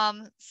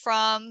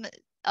from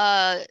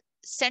a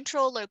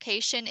central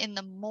location in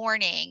the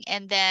morning,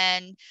 and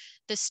then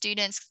the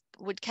students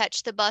would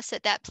catch the bus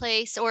at that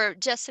place. Or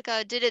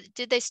Jessica,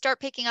 did they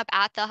start picking up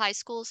at the high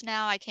schools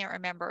now? I can't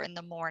remember in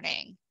the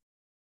morning.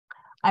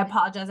 I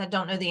apologize. I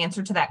don't know the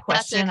answer to that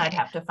question. Okay. I'd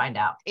have to find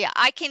out. Yeah,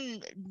 I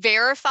can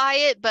verify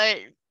it, but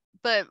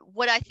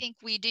what I think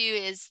we do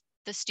is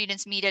the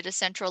students meet at a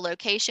central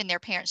location. Their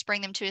parents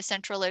bring them to a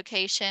central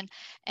location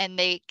and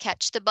they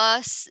catch the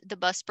bus. The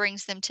bus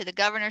brings them to the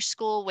governor's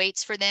school,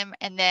 waits for them,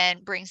 and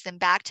then brings them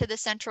back to the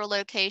central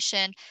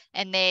location.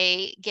 And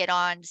they get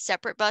on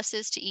separate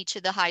buses to each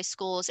of the high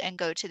schools and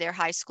go to their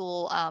high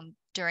school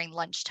during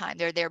lunchtime.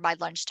 They're there by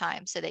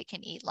lunchtime so they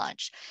can eat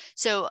lunch.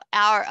 So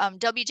our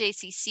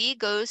WJCC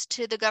goes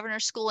to the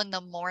governor's school in the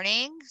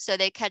morning. So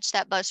they catch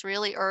that bus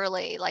really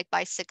early, like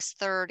by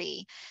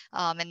 6:30,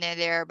 and they're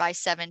there by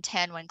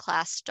 7:10 when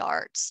class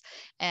starts.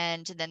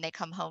 And then they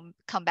come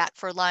back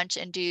for lunch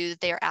and do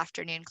their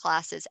afternoon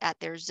classes at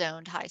their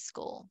zoned high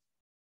school.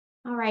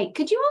 All right.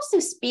 Could you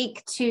also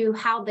speak to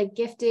how the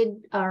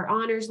gifted or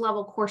honors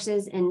level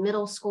courses in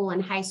middle school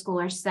and high school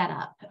are set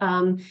up?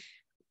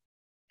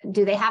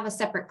 Do they have a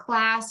separate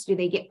class? Do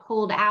they get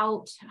pulled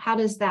out? How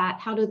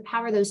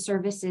are those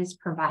services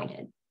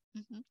provided?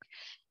 Mm-hmm.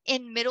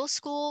 In middle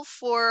school,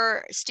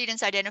 for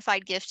students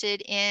identified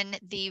gifted in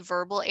the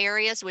verbal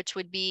areas, which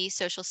would be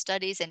social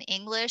studies and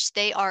English,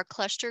 they are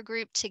cluster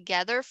grouped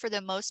together for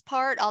the most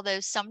part, although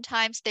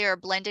sometimes they are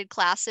blended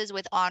classes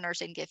with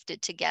honors and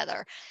gifted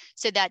together.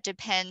 So that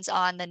depends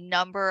on the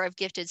number of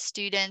gifted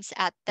students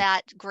at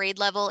that grade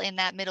level in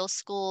that middle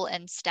school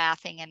and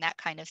staffing and that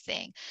kind of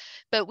thing.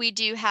 But we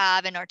do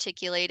have an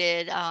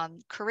articulated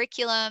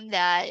curriculum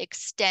that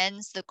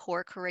extends the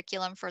core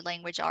curriculum for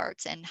language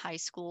arts and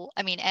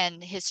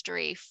and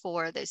history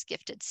for those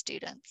gifted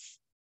students.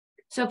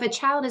 So if a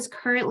child is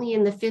currently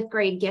in the 5th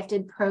grade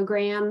gifted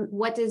program,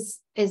 is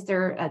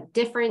there a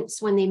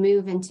difference when they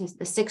move into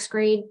the 6th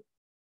grade?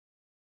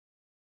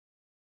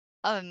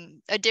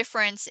 A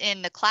difference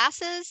in the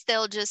classes.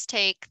 They'll just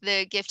take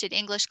the gifted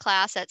English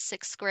class at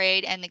 6th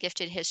grade and the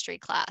gifted history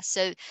class.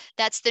 So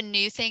that's the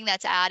new thing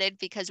that's added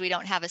because we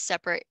don't have a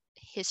separate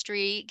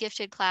history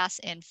gifted class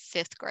in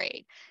 5th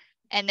grade.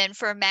 And then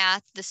for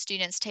math, the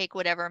students take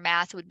whatever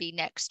math would be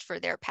next for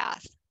their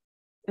path.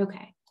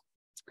 Okay.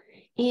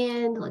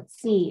 And let's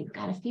see, we've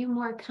got a few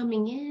more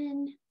coming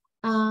in.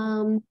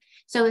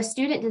 So a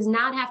student does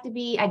not have to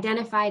be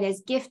identified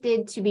as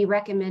gifted to be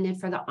recommended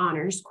for the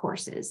honors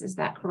courses. Is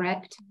that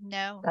correct?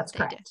 No, that's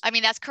correct.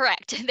 That's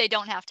correct. They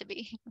don't have to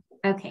be.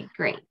 Okay,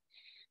 great.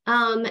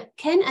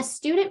 Can a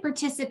student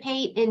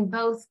participate in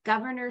both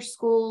governor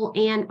school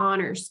and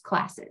honors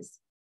classes?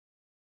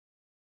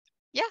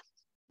 Yeah.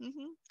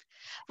 Mm-hmm.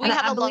 We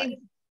have a lot.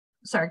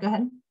 Sorry, go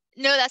ahead.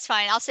 No, that's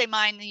fine. I'll say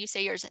mine and you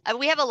say yours.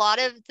 We have a lot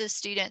of the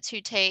students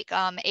who take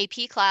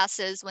AP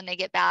classes when they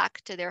get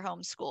back to their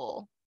home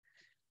school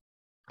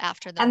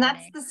after the And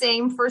morning. that's the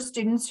same for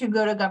students who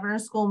go to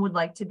governor's school and would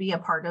like to be a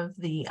part of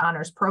the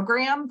honors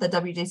program, the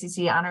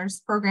WJCC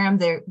honors program.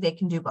 They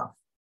can do both.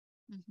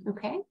 Mm-hmm.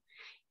 Okay.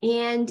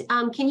 And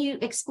can you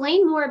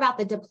explain more about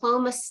the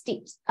diploma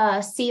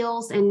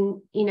seals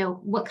and,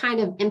 what kind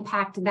of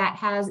impact that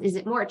has? Is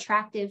it more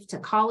attractive to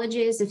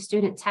colleges if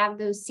students have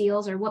those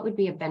seals, or what would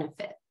be a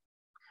benefit?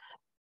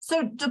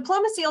 So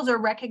diploma seals are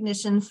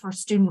recognition for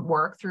student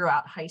work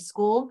throughout high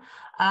school.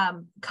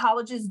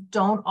 Colleges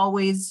don't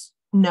always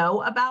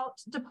know about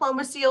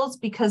diploma seals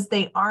because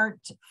they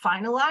aren't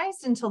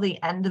finalized until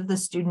the end of the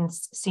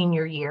student's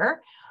senior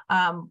year,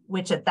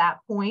 which at that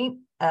point,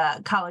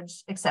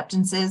 college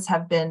acceptances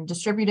have been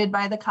distributed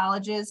by the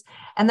colleges.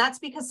 And that's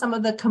because some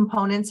of the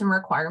components and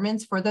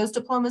requirements for those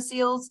diploma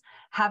seals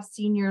have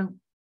senior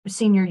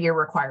year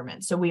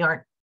requirements. So we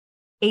aren't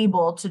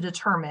able to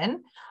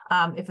determine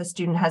if a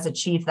student has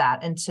achieved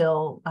that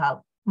until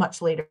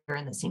much later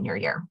in the senior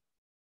year.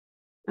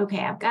 Okay,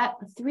 I've got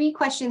 3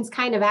 questions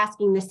kind of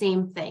asking the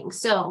same thing.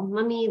 So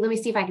let me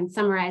see if I can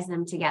summarize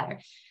them together.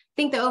 I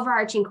think the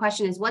overarching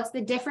question is, what's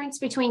the difference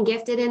between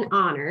gifted and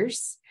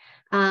honors?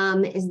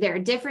 Is there a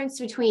difference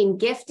between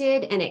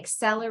gifted and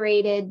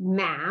accelerated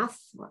math?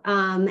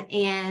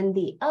 And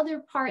the other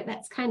part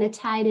that's kind of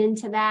tied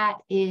into that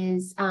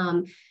is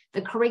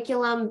the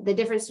curriculum, the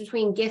difference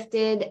between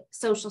gifted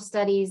social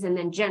studies and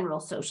then general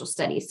social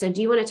studies. So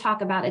do you want to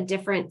talk about a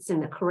difference in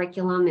the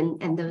curriculum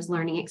and those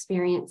learning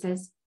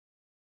experiences?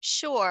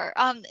 Sure.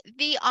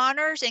 The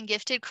honors and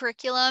gifted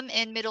curriculum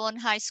in middle and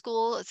high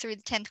school through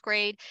the 10th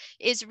grade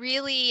is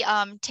really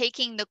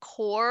taking the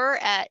core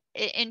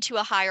into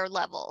a higher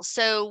level.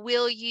 So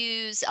we'll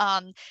use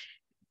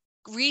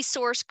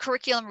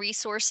curriculum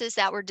resources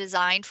that were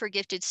designed for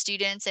gifted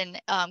students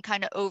and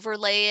kind of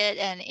overlay it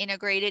and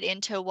integrate it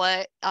into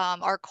what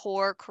our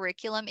core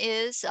curriculum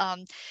is.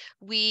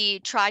 We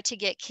try to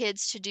get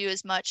kids to do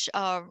as much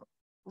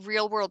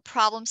real world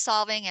problem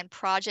solving and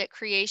project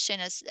creation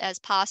as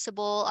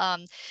possible.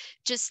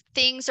 Just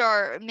things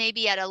are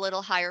maybe at a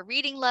little higher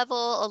reading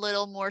level, a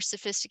little more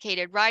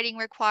sophisticated writing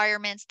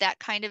requirements, that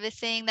kind of a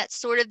thing. That's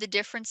sort of the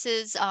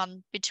differences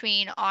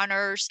between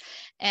honors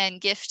and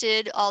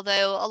gifted,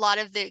 although a lot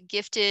of the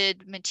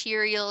gifted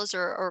materials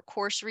or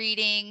course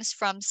readings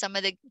from some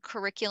of the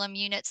curriculum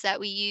units that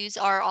we use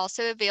are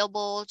also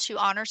available to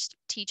honors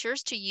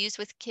teachers to use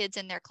with kids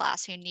in their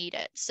class who need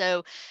it.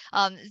 So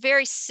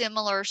very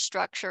similar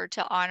structure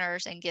to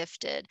honors and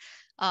gifted.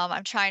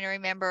 I'm trying to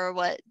remember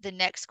what the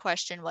next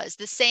question was.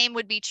 The same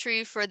would be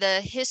true for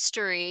the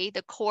history,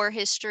 the core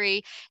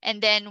history,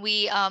 and then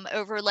we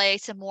overlay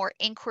some more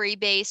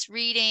inquiry-based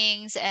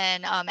readings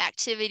and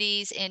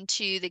activities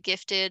into the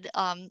gifted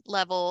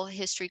level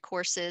history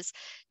courses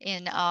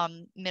in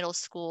middle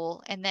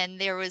school. And then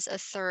there was a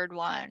third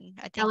one,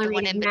 I think the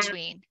one in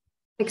between.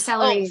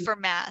 Accelerated. Oh, for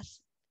math.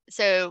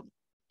 So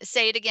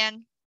say it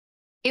again.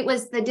 It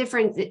was the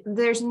difference.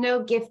 There's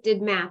no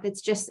gifted math.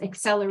 It's just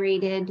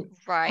accelerated.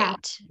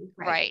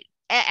 Right.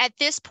 At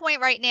this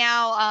point right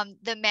now,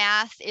 the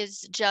math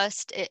is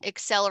just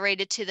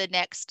accelerated to the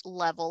next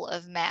level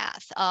of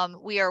math.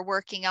 We are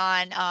working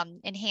on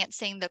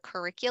enhancing the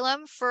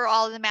curriculum for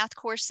all of the math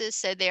courses.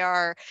 So there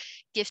are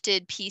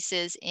gifted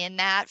pieces in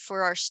that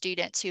for our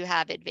students who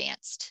have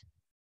advanced.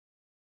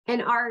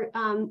 And our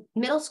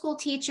middle school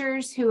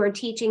teachers who are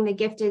teaching the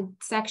gifted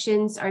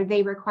sections, are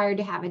they required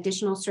to have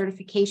additional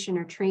certification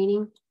or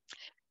training?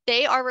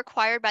 They are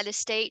required by the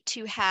state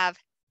to have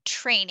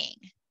training,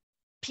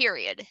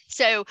 period.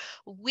 So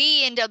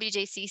we in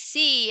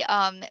WJCC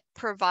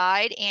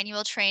provide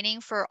annual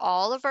training for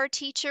all of our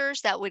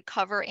teachers that would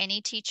cover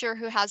any teacher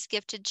who has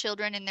gifted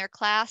children in their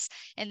class.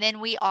 And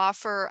then we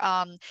offer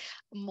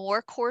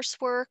more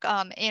coursework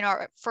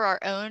for our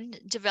own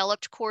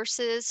developed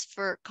courses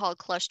called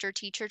cluster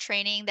teacher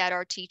training that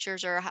our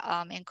teachers are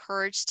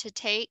encouraged to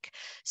take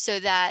so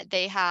that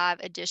they have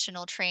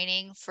additional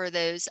training for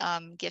those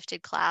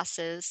gifted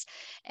classes.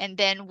 And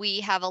then we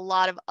have a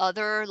lot of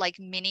other like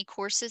mini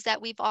courses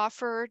that we've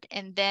offered.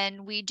 And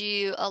then we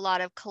do a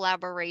lot of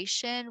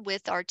collaboration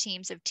with our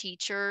teams of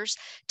teachers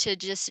to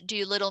just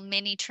do little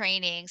mini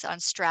trainings on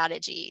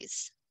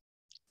strategies.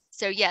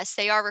 So yes,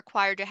 they are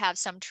required to have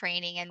some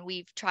training, and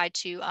we've tried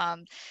to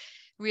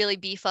really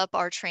beef up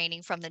our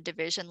training from the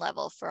division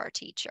level for our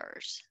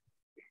teachers.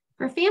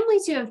 For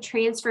families who have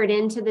transferred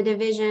into the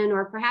division,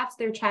 or perhaps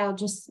their child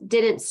just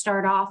didn't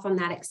start off on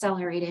that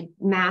accelerated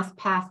math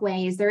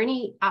pathway, is there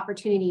any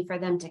opportunity for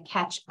them to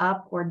catch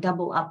up or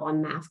double up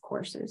on math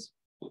courses?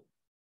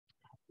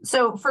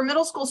 So for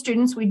middle school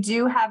students, we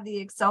do have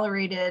the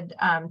accelerated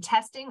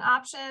testing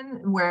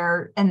option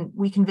and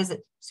we can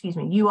visit,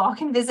 you all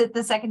can visit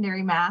the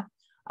secondary math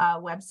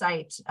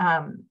website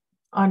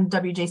on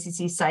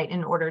WJCC site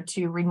in order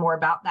to read more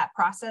about that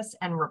process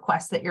and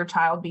request that your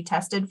child be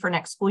tested for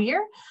next school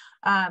year.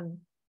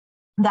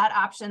 That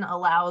option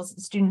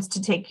allows students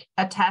to take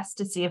a test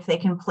to see if they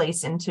can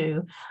place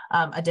into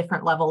a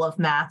different level of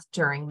math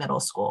during middle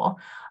school.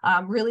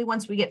 Really,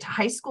 once we get to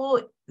high school,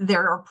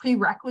 there are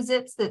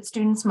prerequisites that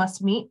students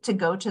must meet to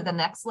go to the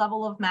next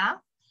level of math.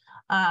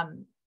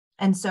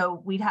 And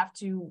so we'd have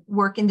to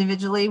work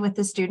individually with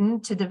the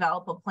student to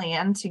develop a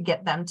plan to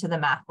get them to the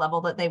math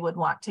level that they would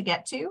want to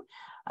get to,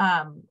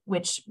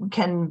 which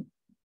can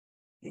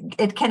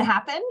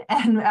happen.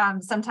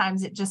 And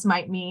sometimes it just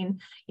might mean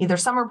either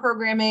summer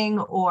programming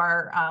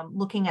or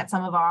looking at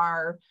some of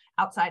our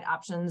outside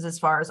options as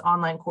far as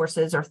online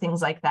courses or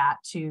things like that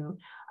to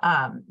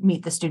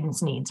meet the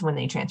students' needs when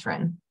they transfer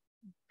in.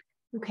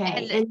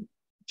 Okay. And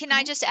can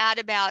I just add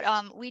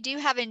about, we do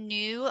have a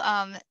new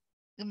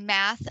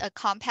a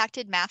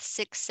compacted math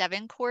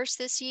 6-7 course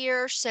this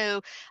year.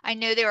 So I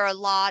know there are a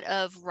lot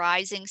of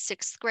rising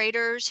 6th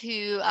graders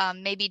who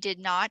maybe did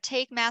not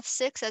take math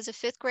 6 as a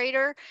 5th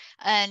grader.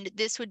 And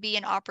this would be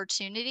an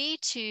opportunity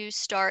to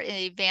start an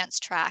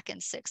advanced track in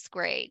 6th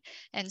grade.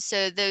 And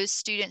so those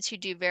students who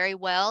do very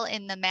well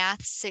in the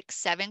math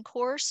 6-7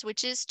 course,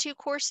 which is 2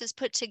 courses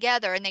put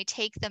together, and they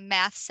take the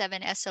math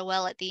 7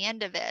 SOL at the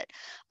end of it,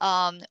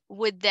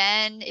 would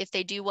then, if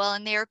they do well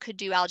in there, could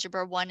do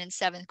algebra 1 in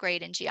 7th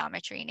grade and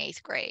geometry in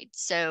 8th grade.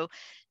 So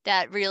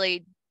that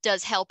really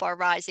does help our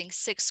rising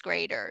 6th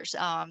graders.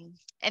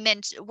 And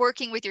then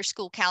working with your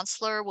school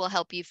counselor will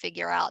help you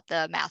figure out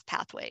the math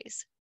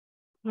pathways.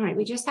 All right,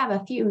 we just have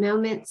a few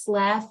moments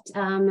left.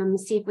 And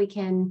see if we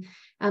can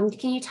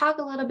you talk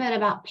a little bit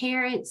about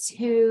parents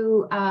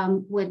who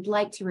would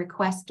like to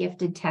request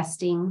gifted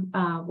testing,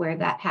 where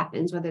that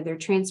happens, whether they're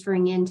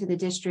transferring into the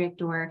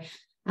district or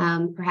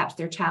perhaps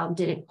their child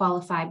didn't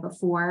qualify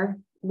before?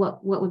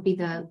 what would be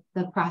the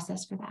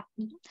process for that?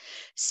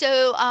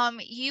 So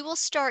you will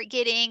start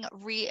getting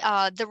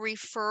the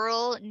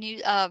referral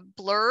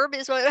blurb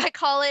is what I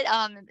call it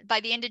by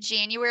the end of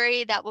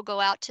January. That will go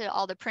out to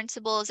all the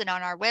principals and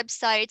on our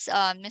websites.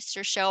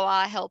 Mr.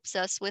 Shoah helps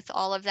us with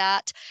all of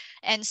that.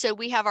 And so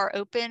we have our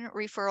open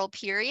referral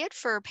period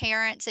for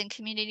parents and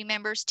community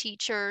members,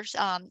 teachers,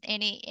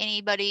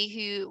 anybody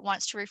who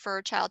wants to refer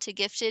a child to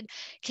Gifted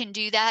can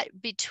do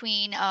that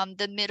between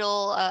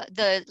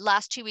the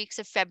last 2 weeks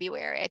of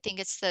February. I think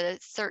it's the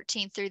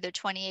 13th through the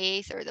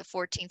 28th or the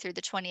 14th through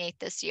the 28th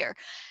this year.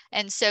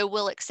 And so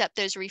we'll accept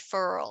those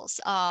referrals.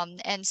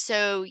 And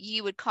so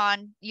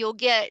you'll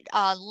get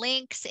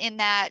links in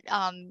that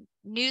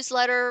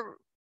newsletter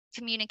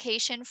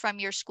communication from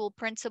your school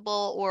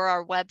principal or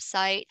our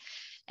website,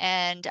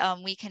 and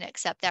we can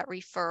accept that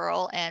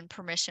referral and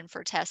permission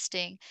for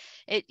testing.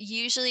 It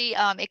usually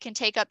it can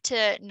take up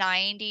to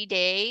 90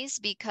 days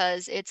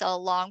because it's a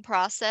long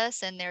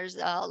process and there's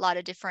a lot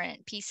of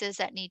different pieces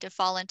that need to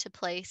fall into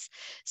place.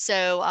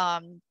 So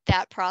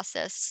that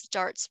process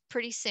starts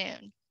pretty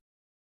soon.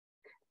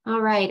 All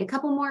right, a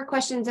couple more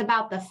questions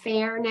about the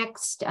fair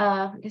next,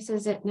 I guess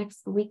is it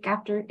next week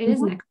after? It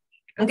is next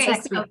week. Okay,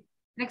 next week.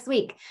 Next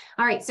week.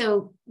 All right,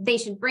 so they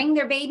should bring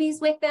their babies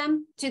with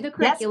them to the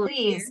curriculum. Yes,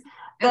 please.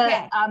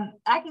 Okay.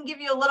 I can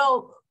give you a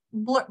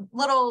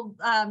little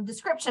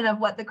description of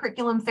what the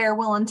curriculum fair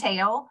will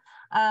entail.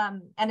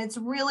 And it's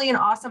really an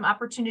awesome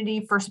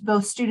opportunity for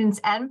both students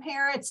and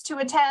parents to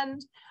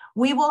attend.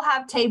 We will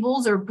have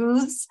tables or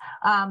booths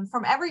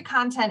from every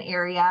content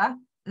area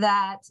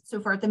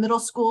so for at the middle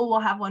school, we'll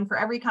have one for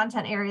every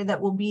content area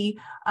that will be,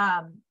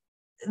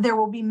 there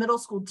will be middle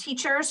school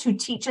teachers who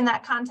teach in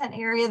that content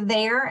area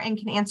there and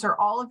can answer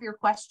all of your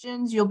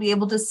questions. You'll be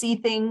able to see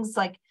things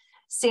like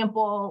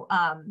sample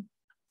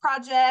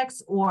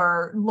projects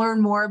or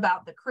learn more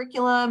about the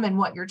curriculum and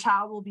what your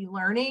child will be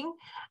learning.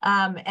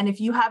 And if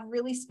you have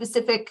really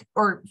specific,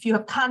 or if you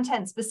have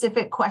content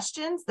specific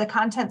questions, the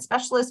content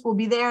specialist will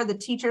be there, the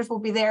teachers will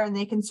be there, and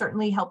they can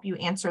certainly help you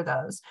answer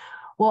those.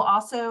 We'll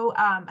also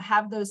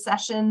have those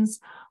sessions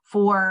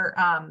for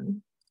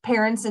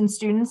parents and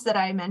students that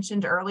I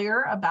mentioned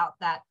earlier about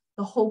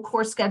the whole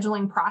course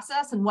scheduling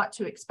process and what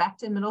to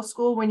expect in middle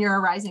school when you're a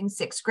rising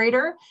sixth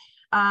grader.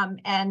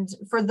 And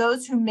for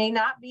those who may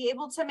not be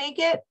able to make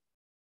it,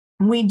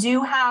 we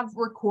do have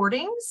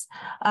recordings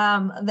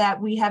that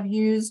we have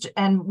used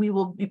and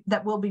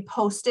that will be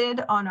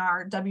posted on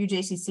our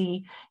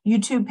WJCC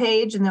YouTube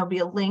page, and there'll be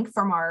a link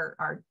from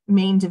our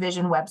main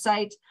division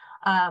website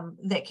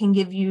that can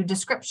give you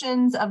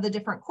descriptions of the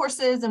different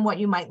courses and what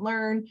you might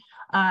learn.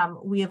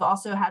 We have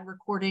also had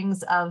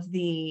recordings of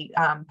the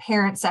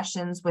parent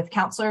sessions with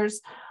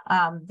counselors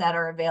that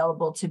are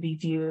available to be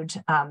viewed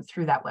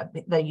through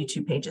the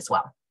YouTube page as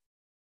well.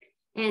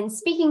 And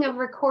speaking of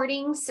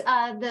recordings,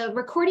 the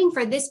recording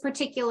for this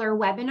particular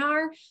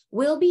webinar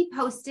will be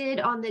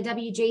posted on the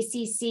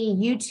WJCC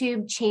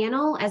YouTube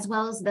channel, as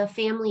well as the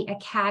Family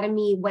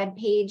Academy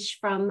webpage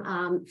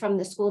from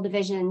the school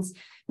division's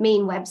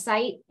main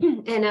website,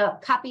 and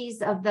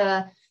copies of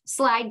the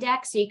slide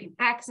deck so you can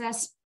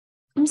access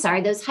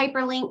those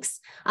hyperlinks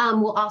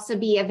will also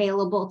be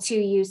available to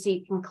you, so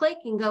you can click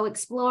and go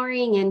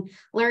exploring and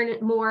learn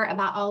more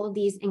about all of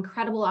these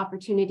incredible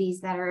opportunities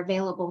that are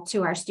available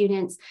to our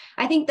students.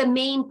 I think the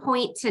main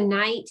point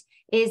tonight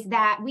is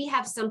that we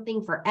have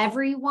something for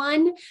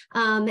everyone.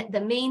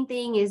 The main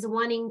thing is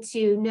wanting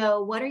to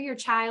know, what are your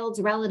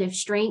child's relative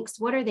strengths?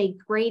 What are they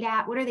great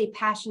at? What are they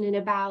passionate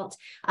about?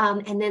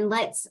 And then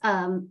let's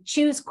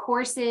choose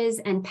courses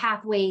and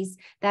pathways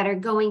that are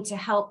going to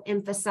help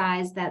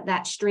emphasize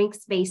that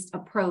strengths-based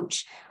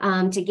approach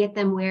to get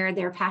them where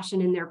their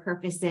passion and their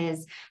purpose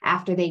is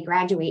after they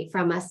graduate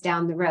from us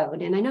down the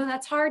road. And I know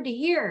that's hard to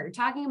hear,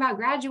 talking about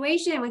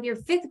graduation with your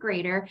fifth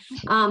grader,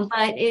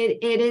 but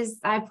it is,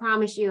 I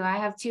promise you,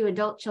 I have 2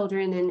 adult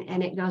children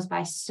and it goes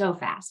by so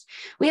fast.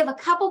 We have a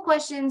couple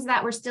questions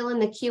that were still in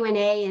the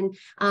Q&A, and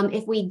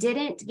if we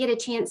didn't get a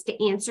chance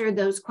to answer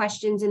those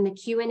questions in the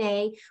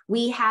Q&A,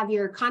 we have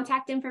your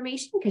contact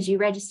information because you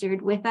registered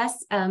with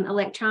us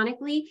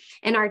electronically,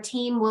 and our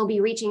team will be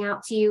reaching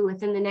out to you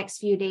within the next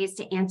few days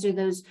to answer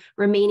those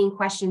remaining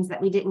questions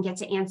that we didn't get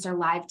to answer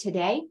live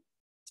today.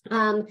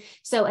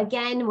 So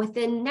again,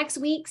 within next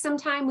week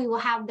sometime, we will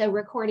have the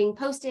recording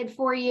posted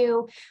for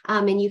you,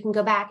 and you can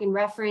go back and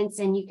reference,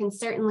 and you can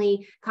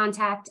certainly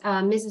contact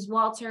Mrs.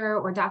 Walter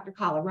or Dr.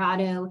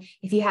 Colorado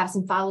if you have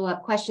some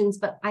follow-up questions.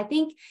 But I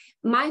think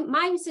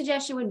my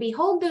suggestion would be,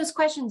 hold those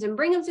questions and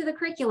bring them to the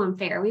curriculum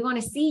fair. We want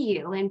to see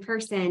you in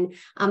person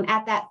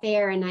at that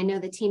fair, and I know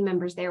the team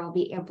members there will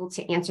be able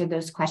to answer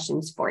those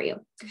questions for you.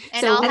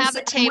 And I'll have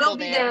a table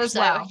there as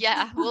well.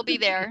 Yeah, we'll be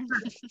there.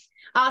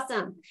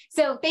 Awesome.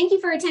 So thank you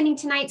for attending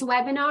tonight's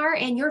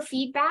webinar, and your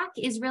feedback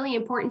is really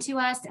important to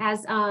us,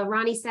 as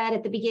Ronnie said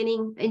at the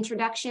beginning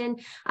introduction.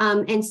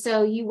 And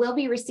so you will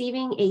be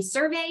receiving a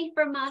survey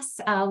from us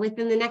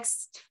within the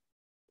next,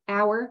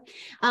 hour.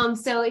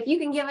 So if you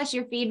can give us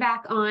your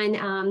feedback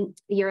on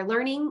your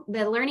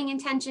the learning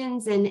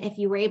intentions, and if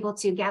you were able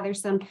to gather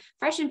some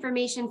fresh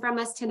information from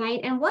us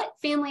tonight, and what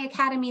Family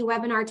Academy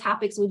webinar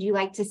topics would you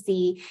like to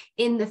see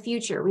in the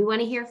future? We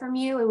want to hear from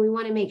you, and we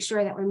want to make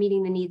sure that we're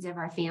meeting the needs of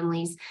our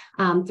families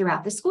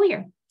throughout the school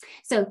year.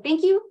 So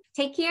thank you.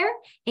 Take care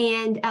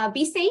and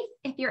be safe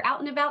if you're out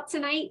and about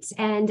tonight,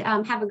 and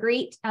have a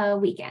great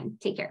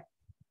weekend. Take care.